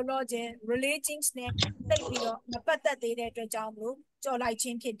အခုလောလောဆယ် relations နဲ့တိတ်ပြီးတော့မပတ်သက်သေးတဲ့အတွက်ကြောင့်မလို့ကြော်လိုက်ခြ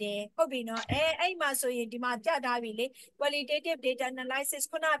င်းဖြစ်တယ်ဟုတ်ပြီနော်အဲ့မှာဆိုရင်ဒီမှာပြထားပြီလေ qualitative data analysis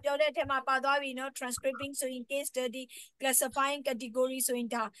ခုနပြောတဲ့အထက်မှာပါသွားပြီနော် transcribing ဆိုရင် case study classifying category ဆိုရင်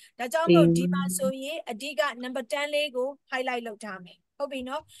ဒါကြောင့်မလို့ဒီမှာဆိုရင်အဓိက number 10လေးကို highlight လုပ်ထားမယ်ဟုတ်ပြီ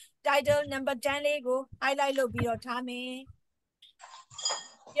နော် title number 10လေးကို highlight လုပ်ပြီးတော့ထားမယ်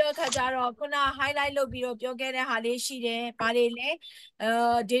ပြောခါကြတော့ခုန highlight လုပ်ပြီးတော့ပြောခဲ့တဲ့ဟာလေးရှိတယ်။ဘာတွေလဲ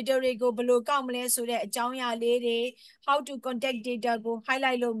data တွေကိုဘယ်လိုကောက်မလဲဆိုတဲ့အကြောင်းအရာလေးတွေ how to contact data ကို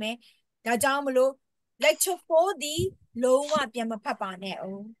highlight လုပ်မယ်။ဒါကြောင့်မလို့ lecture 4ဒီလုံးဝပြန်မဖတ်ပါနဲ့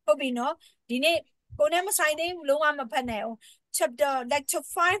အောင်။ဟုတ်ပြီနော်။ဒီနေ့ကိုနဲ့မဆိုင်သေးဘူးလုံးဝမဖတ်နဲ့အောင်။ chapter lecture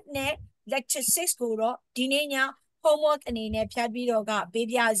 5နဲ့ lecture 6ကိုတော့ဒီနေ့ည homework အနေနဲ့ဖြတ်ပြီးတော့ကပေး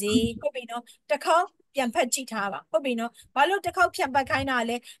ပြစေ။ဟုတ်ပြီနော်။တစ်ခေါက်ပြန်ဖတ်ကြည့်ထားပါဟုတ်ပြီနော်ဘာလို့တစ်ခေါက်ပြန်ပတ်ခိုင်းတာ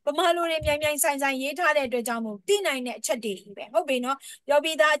လဲဗမာလူတွေမြိုင်ဆိုင်ရေးထားတဲ့အတွက်ကြောင့်မို့သိနိုင်တဲ့အချက်တွေပဲဟုတ်ပြီနော်ပြော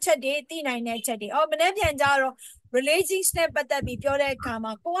ပြီးသားအချက်တွေသိနိုင်တဲ့အချက်တွေမနေ့ပြန်ကြတော့ relations နဲ့ပတ်သက်ပြီးပြောတဲ့အခါ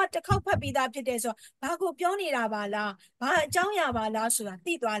မှာကိုကတစ်ခေါက်ဖတ်ပြီးသားဖြစ်တယ်ဆိုတော့ဘာကိုပြောနေတာပါလားဘာအကြောင်းအရာပါလားဆိုတာ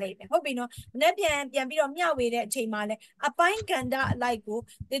သိသွားလိမ့်မယ်ဟုတ်ပြီနော်မနေ့ပြန်ပြီးတော့မျှဝေတဲ့အချိန်မှာလဲအပိုင်းကဏ္ဍအလိုက်ကို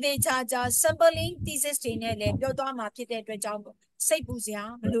တည်တည်ချာချာ sampling thesis တွေနဲ့လည်းပြောသွားမှာဖြစ်တဲ့အတွက်ကြောင့်စိတ်ပူစရာ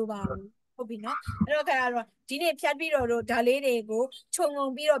မလိုပါဘူးဟုတ်ပြီနော်အဲ့တော့ခါတော့ဒီနေ့ဖြတ်ပြီးတော့ဒါလေးတွေကိုခြုံငုံ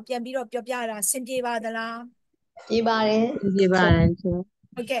ပြီးတော့ပြန်ပြီးတော့ပြောပြတာစင်ပြေပါသလားပြေးပါတယ် ပြေးပါတယ်ရှင်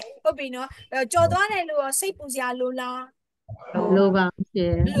ဟုတ်ကဲ့ဟုတ်ပြီနော်ကြော်သွားတယ်လို့စိတ်ပူစရာလိုလားလိုပါရှ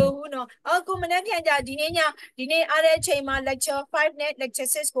င်လိုဘူးနော်ကိုမနေ့ပြန်ကြဒီနေ့အားတဲ့အချိန်မှာ lecture 5နဲ့ lecture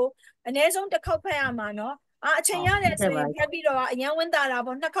 6ကိုအနည်းဆုံးတစ်ခေါက်ဖတ်ရမှာနော် အချိန်ရတယ်ဆိုရင်ဖတ်ပြီးတော့အရင်ဝင်တာ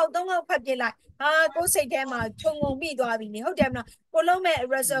ပေါ့နှစ်ခေါက်သုံးခေါက်ဖတ်ပြလိုက်ကိုယ်စိတ်ထဲမှာခြုံငုံပြီးသွားပြီနေဟုတ်တယ်မလားကိုလုံးမဲ့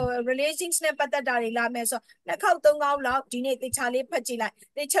relations နဲ့ပတ်သက်တာတွေလာမယ်ဆိုနှစ်ခေါက်သုံးခေါက်လောက်ဒီနေ့တေချာလေးဖတ်ကြည့်လိုက်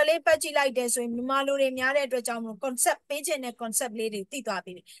တေချာလေးဖတ်ကြည့်လိုက်တယ်ဆိုရင်မြန်မာလူတွေများတဲ့အတွက်ကြောင့်မလို့ concept ပေးခြင်းနဲ့ concept လေးတွေသိသွား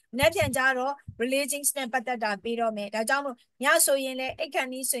ပြီ။နောက်ပြန်ကြတော့ relations နဲ့ပတ်သက်တာပြီးတော့မယ်ဒါကြောင့်မို့ညဆိုရင်လည်းအိတ်ခန့်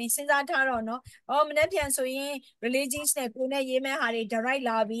นี้ဆိုရင်စဉ်းစားထားတော့နော်မနေ့ပြန်ဆိုရင် religions နဲ့ကိုယ်နဲ့ရေးမဲ့ဟာတွေ direct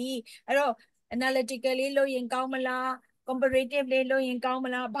လာပြီအဲ့တော့ analytical လေးလုပ်ရင်ကောင်းမလား comparative လေးလုပ်ရင်ကောင်းမ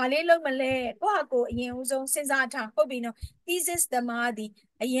လားဘာလေးလုပ်မလဲကိုယ့်ဟာကိုယ်အရင်ဦးဆုံးစဉ်းစားထားဟုတ်ပြီနော် thesis သမားဒီ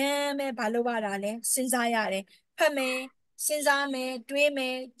အရင်ပဲဘာလို့ပါတာလဲစဉ်းစားရတယ်ဖတ်မယ်စဉ်းစားမယ်တွေးမ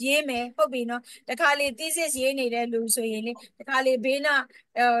ယ်ရေးမယ်ဟုတ်ပြီနော်တခါလေ thesis ရေးနေတဲ့လူဆိုရင်လေတခါလေဘေးနာ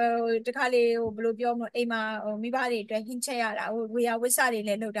တခါလေဘယ်လိုပြောမလဲအိမ်မှာမိဘတွေအတွက်ဟင်းချက်ရတာဝေယဝစ္စတွေလ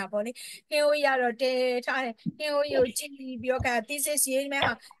ည်းလုပ်တာပေါ့လေဟင်းဟိုရတော့တဲထားတယ်ဟင်းဟိုကိုကြည့်ပြီးတော့က thesis ရေးမယ်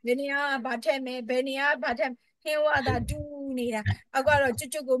ဟာဒီနေရာဘာထက်မယ်ဘယ်နေရာဘာထက်ဟင်းဟိုကသာတူးနေတာအောက်ကတော့ကျွ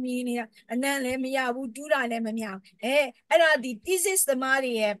တ်ကျွတ်ကိုမြည်နေတာအနံ့လည်းမရဘူးတူးတာလည်းမမြောင်အဲ့ဒါဒီ thesis သမား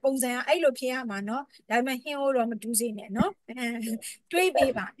တွေရဲ့ပုံစံကအဲ့လိုဖြစ်ရမှာနော်ဒါပေမဲ့ဟင်းဟိုတော့မတူးစေနဲ့နော်တွေး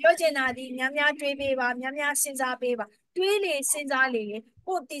ပေးပါပြောချင်တာဒီများများတွေးပေးပါများများစဉ်းစားပေးပါတွေးလေစဉ်းစားလေ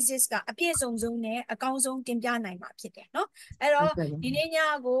ကို thesis ကအပြည့်စုံဆုံးနဲ့အကောင်းဆုံးတင်ပြနိုင်မှာဖြစ်တယ်နော်အဲ့တော့ဒီနေ့ည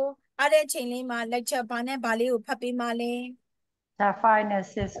ကိုအားတဲ့ချိန်လေးမှာ lecture ဘာနဲ့ဘာလေးကိုဖတ်ပေးမှလဲဒါ5နဲ့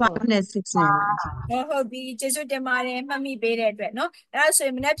6ကို5နဲ့6နဲ့ပါဟုတ်ပြီကျေးဇူးတင်ပါတယ်မှတ်မိပေးတဲ့အတွက်နော်အဲ့ဒါဆိုရ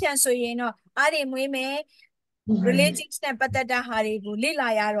င်မနေ့ပြန်ဆိုရင်တော့အားတွေမွေးမယ် religions နဲ့ပတ်သက်တဲ့ဟာတွေကိုလေ့လာ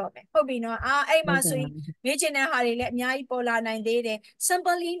ရတော့မယ်ဟုတ်ပြီနော်အဲ့မှာဆိုရင်မေးချင်တဲ့ဟာတွေလည်းအများကြီးပေါ်လာနိုင်သေးတယ်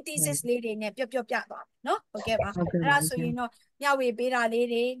sampling thesis လေးတွေနဲ့ပြသွားမယ်နော်ဟုတ်ကဲ့ပါအဲ့ဒါဆိုရင်တော့မျှဝေပေးတာလေး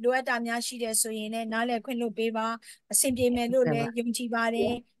တွေလိုအပ်တာများရှိတယ်ဆိုရင်လည်းနားလည်ခွင့်လုပ်ပေးပါအဆင်ပြေမယ်လို့လည်းယုံကြည်ပါတ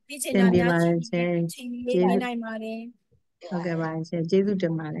ယ်သိချင်တာများရှိရင်အချိန်လေးပေးနိုင်ပါတယ်ဟုတ်ကဲ့ပါရှင်ကျေးဇူးတ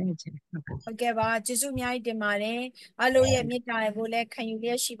င်ပါတယ်ရှင်ဟုတ်ကဲ့ပါကျေးဇူးအများကြီးတင်ပါတယ်အားလုံးရဲ့မေတ္တာကိုလည်းခံယူလျ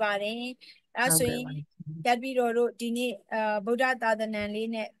က်ရှိပါတယ်အဲဆိုရင်တက်ပြီးတော့တို့ဒီနေ့ဗုဒ္ဓသာသနာလေး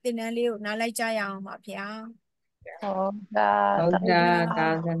နဲ့သင်တန်းလေးကိုနားလိုက်ကြရအောင်ပါဗျာဟုတ်ကဲ့ဗုဒ္ဓသာ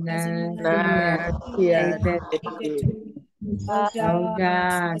သနာစိရတဲ့တိတတုဗုဒ္ဓဗုဒ္ဓ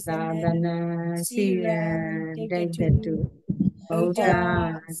သာသနာစိရဒိဋ္ဌတုဗုဒ္ဓ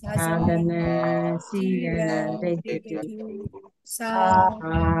သာသနာစိရဒိဋ္ဌတုသာ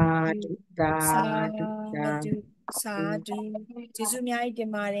ဓုသာဓုသာဓုကျေးဇူးအများကြီးတ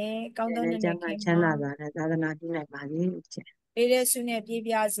င်ပါတယ်ကောင်းသောနေ့နဲ့ခင်ချမ်းသာပါနဲ့သာသနာပြုနိုင်ပါစေပေးတဲ့ဆုနဲ့ပြေး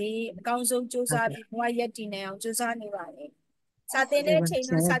ပြစေအကောင်းဆုံးကြိုးစားပြီးဘဝရက်တည်နိုင်အောင်ကြိုးစားနေပါလေစာသင်တဲ့ချိန်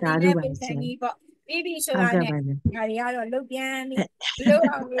မှာစာသင်တဲ့ပုံစံကြီးပေါ့ပြီးပြီဆိုတာနဲ့ဒါတွေကတော့လုတ်ပြန်ပြီးလုတ်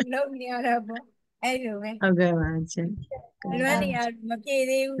အောင်လုတ်နေရတာပေါ့အဲ့လိုပဲဟုတ်ကဲ့ပါရှင်လွမ်းနေရမပြေ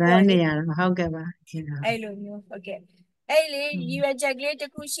သေးဘူးပေါ့လွမ်းနေရဟုတ်ကဲ့ပါအဲ့လိုမျိုးဟုတ်ကဲ့အဲ့လေရည်ရွယ်ချက်ကလေးတ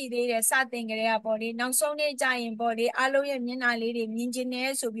စ်ခုရှိသေးတယ်စတင်ကြတဲ့ပေါ့လေနောက်ဆုံးနေ့ကြရင်ပေါ့လေအားလုံးရဲ့မျက်နှာလေးတွေမြင်ကျင်နေ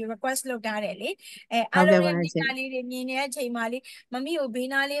ဆိုပြီး request လုပ်ထားတယ်လေအားလုံးရဲ့မျက်နှာလေးတွေမြင်နေတဲ့အချိန်မှာလေမမီကိုဘေး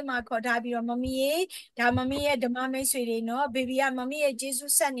နားလေးမှာခေါ်ထားပြီးတော့မမီရေဒါမမီရဲ့ဓမ္မမိတ်ဆွေတွေနော်ဘေဘီကမမီရဲ့ကျေး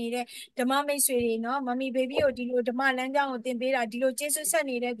ဇူးဆက်နေတဲ့ဓမ္မမိတ်ဆွေတွေနော်မမီဘေဘီကိုဒီလိုဓမ္မလမ်းကြောင်းကိုသင်ပေးတာဒီလိုကျေးဇူးဆက်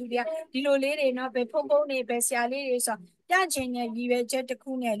နေတဲ့သူတွေကဒီလိုလေးတွေနော်ပဲဖုံဖုံနေပဲဆရာလေးတွေဆိုပြချင်တဲ့ရည်ရွယ်ချက်တစ်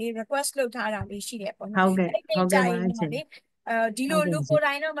ခုနဲ့လေ request လုပ်ထားတာလေးရှိတယ်ပေါ့နော်ဟုတ်ကဲ့ဟုတ်ကဲ့ပါရှင်ဒီလိုလူကိုယ်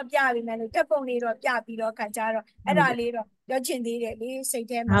တိုင်တော့မပြပြီမဲ့လို့ဓာတ်ပုံလေးတော့ပြပြီးတော့ခါကြတော့အဲ့ဒါလေးတော့ပြောချင်သေးတယ်လေစိတ်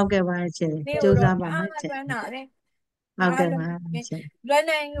ထဲမှာဟုတ်ကဲ့ပါရှင်ကြိုးစားပါမယ်ရှင်လွမ်းတာပဲဟုတ်ကဲ့ပါရှင်လွမ်း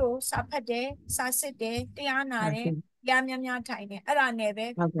နိုင်ကိုစာဖတ်တယ်စာစစ်တယ်တရားနာတယ်တရားများများထိုင်တယ်အဲ့ဒါနဲ့ပဲ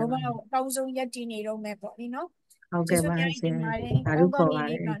ဘဝကိုအကောင်းဆုံးရည်တည်နေတော့မယ်ပေါ့ဒီနော်ဟုတ်ကဲ့ပါရှင်ဒါတို့ခေါ်ပါ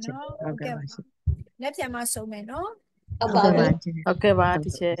တယ်ဟုတ်ကဲ့ပါရှင်လက်ပြန်မဆုံးမယ်နော်ဟုတ်ကဲ့ပါဟုတ်ကဲ့ပါတီ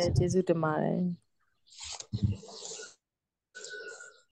ချာကျေးဇူးတင်ပါတယ်